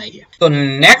मिलकर बनाई है। तो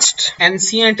नेक्स्ट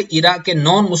एंशिएंट इरा के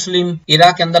नॉन मुस्लिम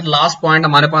इरा के अंदर लास्ट पॉइंट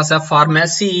हमारे पास है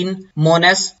फार्मेसी इन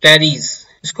मोनेस्टेरीज।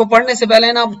 इसको पढ़ने से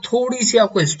पहले ना थोड़ी सी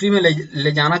आपको हिस्ट्री में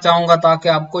ले जाना चाहूंगा ताकि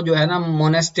आपको जो है ना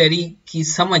मोनेस्टेरी की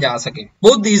समझ आ सके।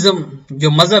 बुद्धिज्म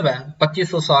जो मजहब है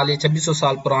 2500 साल या 2600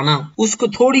 साल पुराना, उसको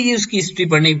थोड़ी ही उसकी हिस्ट्री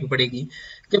पढ़नी पड़ेगी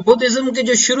कि बुद्धिज्म के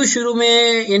जो शुरू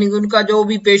में यानी उनका जो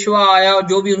भी पेशवा आया और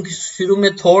जो भी उनकी शुरू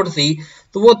में थॉट थी,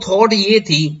 तो वो थॉट ये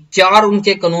थी, 4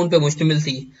 उनके कानून पे मुश्तमिल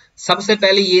थी। सबसे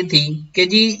पहले ये थी कि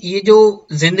जी ये जो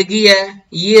जिंदगी है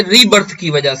ये रीबर्थ की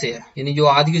वजह से है, यानी जो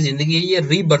आज की जिंदगी है ये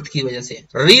रीबर्थ की वजह से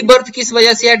है। रीबर्थ किस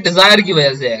वजह से है? डिजायर की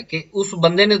वजह से है कि उस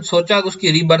बंदे ने सोचा कि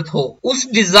उसकी रीबर्थ हो। उस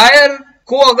डिजायर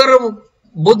को अगर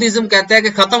बुद्धिज्म कहता है कि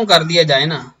खत्म कर दिया जाए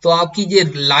ना, तो आपकी ये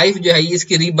लाइफ जो है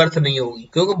इसकी रीबर्थ नहीं होगी,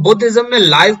 क्योंकि बुद्धिज्म में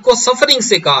लाइफ को सफरिंग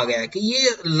से कहा गया है कि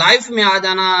ये लाइफ में आ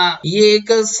जाना ये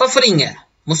एक सफरिंग है,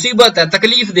 मुसीबत है,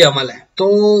 तकलीफ दे अमल है। तो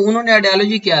उन्होंने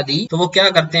आइडियोलॉजी क्या दी, तो वो क्या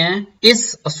करते हैं,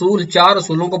 इस असूल 4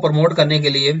 असूलों को प्रमोट करने के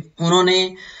लिए उन्होंने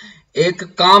एक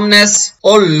कामनेस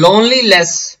और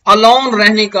लोनलीनेस, अलोन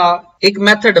रहने का एक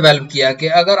मेथड डेवलप किया कि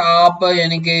अगर आप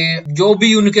यानी कि जो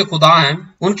भी उनके खुदा हैं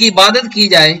उनकी इबादत की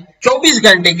जाए 24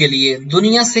 घंटे के लिए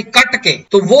दुनिया से कट के,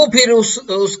 तो वो फिर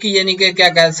उसकी यानी कि क्या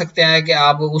कह सकते हैं कि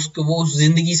आप उसको वो उस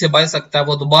जिंदगी से बच सकता है,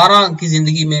 वो दोबारा की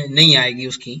जिंदगी में नहीं आएगी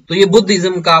उसकी। तो ये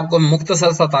बुद्धिज्म का आपको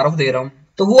मुख्तसर सा तारुफ दे रहा हूँ।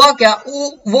 तो हुआ क्या,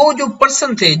 वो जो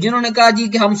पर्सन थे जिन्होंने कहा जी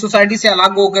कि हम सोसाइटी से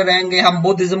अलग होकर रहेंगे, हम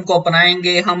बुद्धिज्म को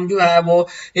अपनाएंगे, हम जो है वो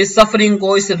इस सफरिंग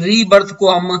को, इस रीबर्थ को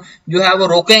हम जो है वो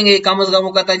रोकेंगे, कम से कम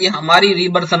वो कहता है जी हमारी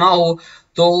रीबर्थ ना हो।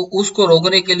 तो उसको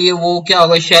रोकने के लिए वो क्या हो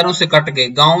गए, शहरों से कट गए,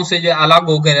 गांव से जो अलग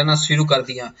होकर रहना शुरू कर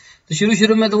दिया। तो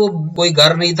शुरू में तो वो कोई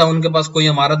घर नहीं था, उनके पास कोई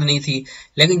इमारत नहीं थी,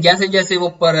 लेकिन जैसे जैसे वो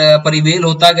परिवेल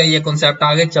होता गया, ये कॉन्सेप्ट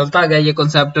आगे चलता गया ये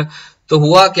कॉन्सेप्ट, तो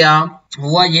हुआ क्या,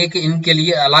 हुआ ये कि इनके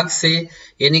लिए अलग से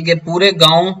यानी कि पूरे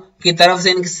गांव की तरफ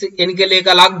से इनके लिए एक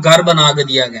अलग घर बना के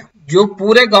दिया गया। जो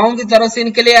पूरे गांव की तरफ से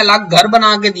इनके लिए अलग घर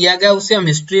बना के दिया गया उसे हम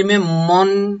हिस्ट्री में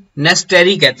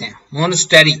मोनेस्टेरी कहते हैं।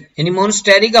 मोनेस्टेरी यानी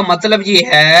मोनेस्टेरी का मतलब ये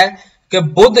है कि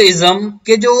बुद्धिज्म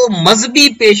के जो मजहबी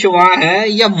पेशवा हैं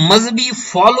या मजहबी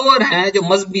फॉलोअर हैं, जो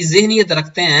मजहबी ज़हनियत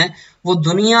रखते हैं, वो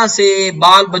दुनिया से,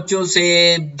 बाल बच्चों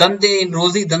से, धंधे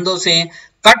रोजी धंधों से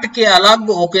कट के अलग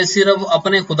होके सिर्फ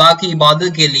अपने खुदा की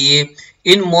इबादत के लिए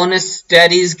इन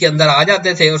मोनेस्टेरीज के अंदर आ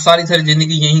जाते थे और सारी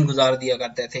जिंदगी यहीं गुजार दिया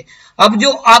करते थे। अब जो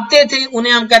आते थे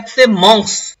उन्हें हम कहते थे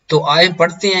मॉन्क्स। तो आए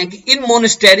पढ़ते हैं कि इन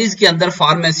मोनेस्टेरीज के अंदर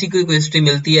फार्मेसी की कोई हिस्ट्री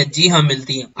मिलती है। जी हाँ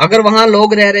मिलती है। अगर वहां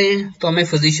लोग रह रहे हैं तो हमें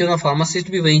फिजिशियन और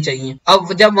फार्मासिस्ट भी वहीं चाहिए।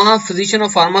 अब जब वहां फिजिशियन और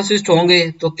फार्मासिस्ट होंगे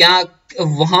तो क्या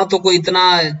वहां तो कोई इतना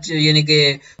यानी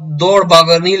कि दौड़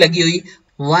भाग नहीं लगी हुई,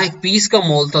 वहां एक पीस का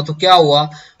मोल था। तो क्या हुआ,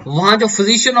 वहां जो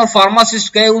फिजिशियन और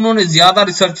फार्मासिस्ट गए उन्होंने ज्यादा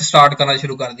रिसर्च स्टार्ट करना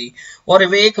शुरू कर दी और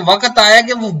वे एक वक्त आया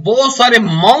कि वो बहुत सारे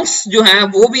मॉन्क्स जो हैं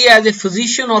वो भी एज ए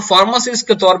फिजिशियन और फार्मासिस्ट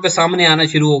के तौर पे सामने आना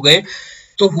शुरू हो गए।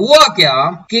 तो हुआ क्या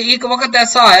कि एक वक्त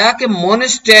ऐसा आया कि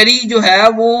मोनेस्टेरी जो है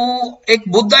वो एक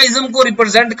बुद्धाइज्म को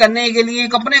रिप्रेजेंट करने के लिए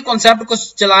एक अपने कॉन्सेप्ट को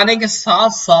चलाने के साथ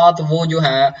साथ वो जो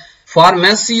है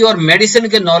फार्मेसी और मेडिसिन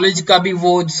के नॉलेज का भी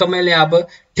वो समझ लें आप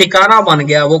ठिकाना बन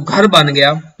गया, वो घर बन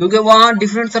गया, क्योंकि वहां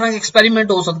डिफरेंट तरह के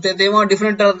एक्सपेरिमेंट हो सकते थे, वहां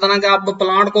डिफरेंट तरह के आप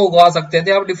प्लांट को उगा सकते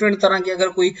थे, आप डिफरेंट तरह की अगर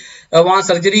कोई वहां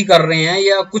सर्जरी कर रहे हैं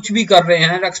या कुछ भी कर रहे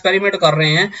हैं, एक्सपेरिमेंट कर रहे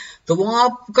हैं, तो वहां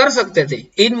आप कर सकते थे।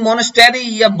 इन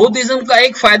मोनेस्टेरी या बुद्धिज्म का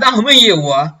एक फायदा हमें ये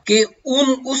हुआ कि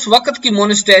उस वक्त की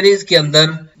मोनेस्टेरीज के अंदर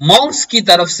मॉन्क्स की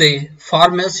तरफ से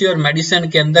फार्मेसी और मेडिसिन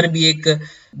के अंदर भी एक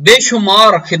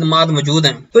बेशुमार खिदमात मौजूद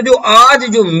हैं। तो जो आज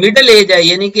जो मिडिल एज है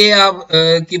यानी कि आप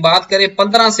की बात करें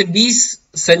 15 से 20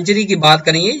 सेंचुरी की बात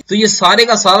करेंगे, तो ये सारे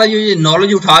का सारा जो ये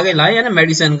नॉलेज उठा के लाए है ना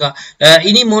मेडिसिन का,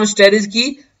 इन्हीं मोनेस्टेरीज की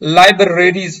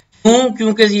लाइब्रेरीज,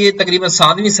 क्योंकि ये तकरीबन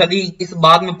 7वीं सदी इस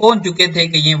बात में पहुंच चुके थे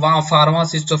कि ये वहां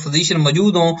फार्मासिस्ट और फिजिशियन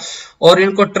मौजूद हों और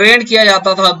इनको ट्रेन किया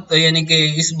जाता था यानी कि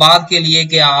इस बात के लिए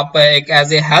कि आप एक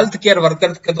as a health care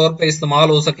worker के तौर पे इस्तेमाल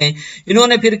हो सकें।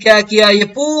 इन्होंने फिर क्या किया, ये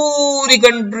पूरी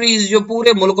कंट्रीज जो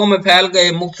पूरे मुल्कों में फैल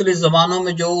गए, मुख्तलिफ जबानों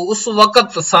में जो उस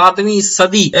वक्त 7वीं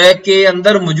सदी के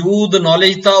अंदर मौजूद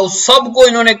नॉलेज था उस सबको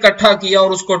इन्होंने इकट्ठा किया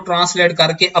और उसको ट्रांसलेट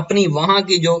करके अपनी वहां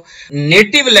की जो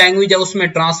नेटिव लैंग्वेज है उसमें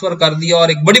ट्रांसफर कर दिया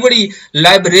और एक बड़ी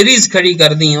लाइब्रेरीज खड़ी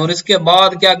कर दी। और इसके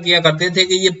बाद क्या किया करते थे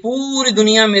कि ये पूरी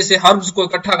दुनिया में से हर्ब्स को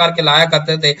इकट्ठा करके लाया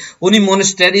करते थे, उन्हीं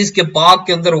मोनेस्टेरीज के बाग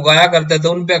के अंदर उगाया करते थे,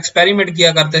 उन पे एक्सपेरिमेंट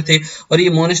किया करते थे और ये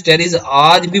मोनेस्टेरीज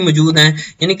आज भी मौजूद हैं,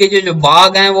 यानी कि जो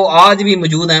बाग हैं वो आज भी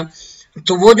मौजूद हैं।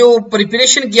 तो वो जो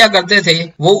प्रिपरेशन किया करते थे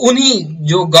वो उन्हीं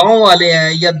जो गांव वाले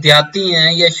हैं या देहाती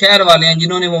हैं या शहर वाले हैं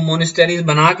जिन्होंने वो मोनेस्टेरीज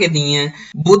बना के दी हैं,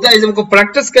 बुद्धाइज्म को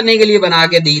प्रैक्टिस करने के लिए बना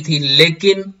के दी थी,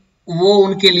 लेकिन वो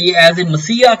उनके लिए एज ए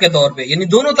मसीहा के तौर पे, यानी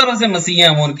दोनों तरफ से मसीहा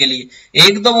हैं वो उनके लिए।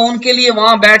 एक तो वो उनके लिए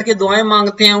वहां बैठ के दुआएं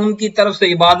मांगते हैं, उनकी तरफ से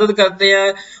इबादत करते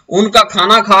हैं, उनका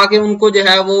खाना खा के उनको जो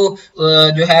है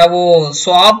वो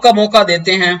सवाब का मौका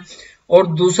देते हैं। और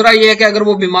दूसरा ये है कि अगर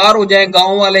वो बीमार हो जाए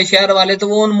गांव वाले शहर वाले तो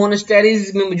वो उन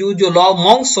मोनेस्टेरीज में मौजूद जो लॉ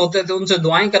मॉन्क्स होते थे उनसे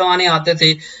दुआएं करवाने आते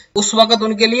थे। उस वक्त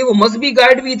उनके लिए वो मजहबी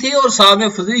गाइड भी थे और साथ में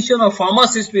फिजिशियन और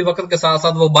फार्मासिस्ट भी वक्त के साथ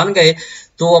साथ वो बन गए।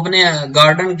 तो अपने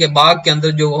गार्डन के बाग के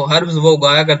अंदर जो हर्ब्स वो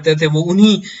उगाया करते थे वो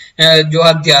उन्हीं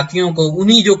जो देहातियों को,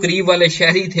 उन्हीं जो करीब वाले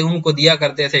शहरी थे उनको दिया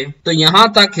करते थे। तो यहाँ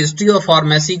तक हिस्ट्री ऑफ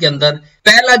फार्मेसी के अंदर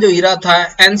पहला जो इरा था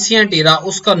एंशिएंट इरा,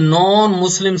 उसका नॉन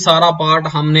मुस्लिम सारा पार्ट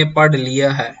हमने पढ़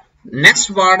लिया है।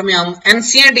 नेक्स्ट पार्ट में हम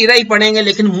एंशिएंट इरा ही पढ़ेंगे,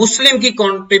 लेकिन मुस्लिम की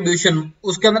कंट्रीब्यूशन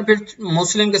उसके अंदर, फिर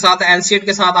मुस्लिम के साथ एंशिएंट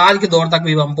के साथ आज के दौर तक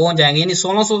भी हम पहुंच जाएंगे, यानी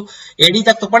 1600 एडी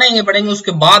तक तो पढ़ेंगे,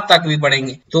 उसके बाद तक भी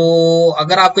पढ़ेंगे। तो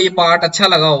अगर आपको ये पार्ट अच्छा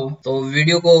लगा हो तो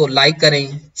वीडियो को लाइक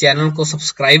करें, चैनल को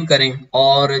सब्सक्राइब करें,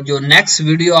 और जो नेक्स्ट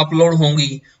वीडियो अपलोड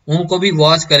होंगी उनको भी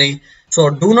वॉच करें। So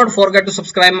do not forget to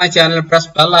subscribe my channel, press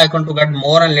bell icon to get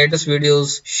more and latest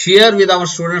videos. Share with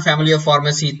our student family of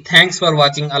pharmacy. Thanks for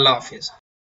watching. Allah Hafiz.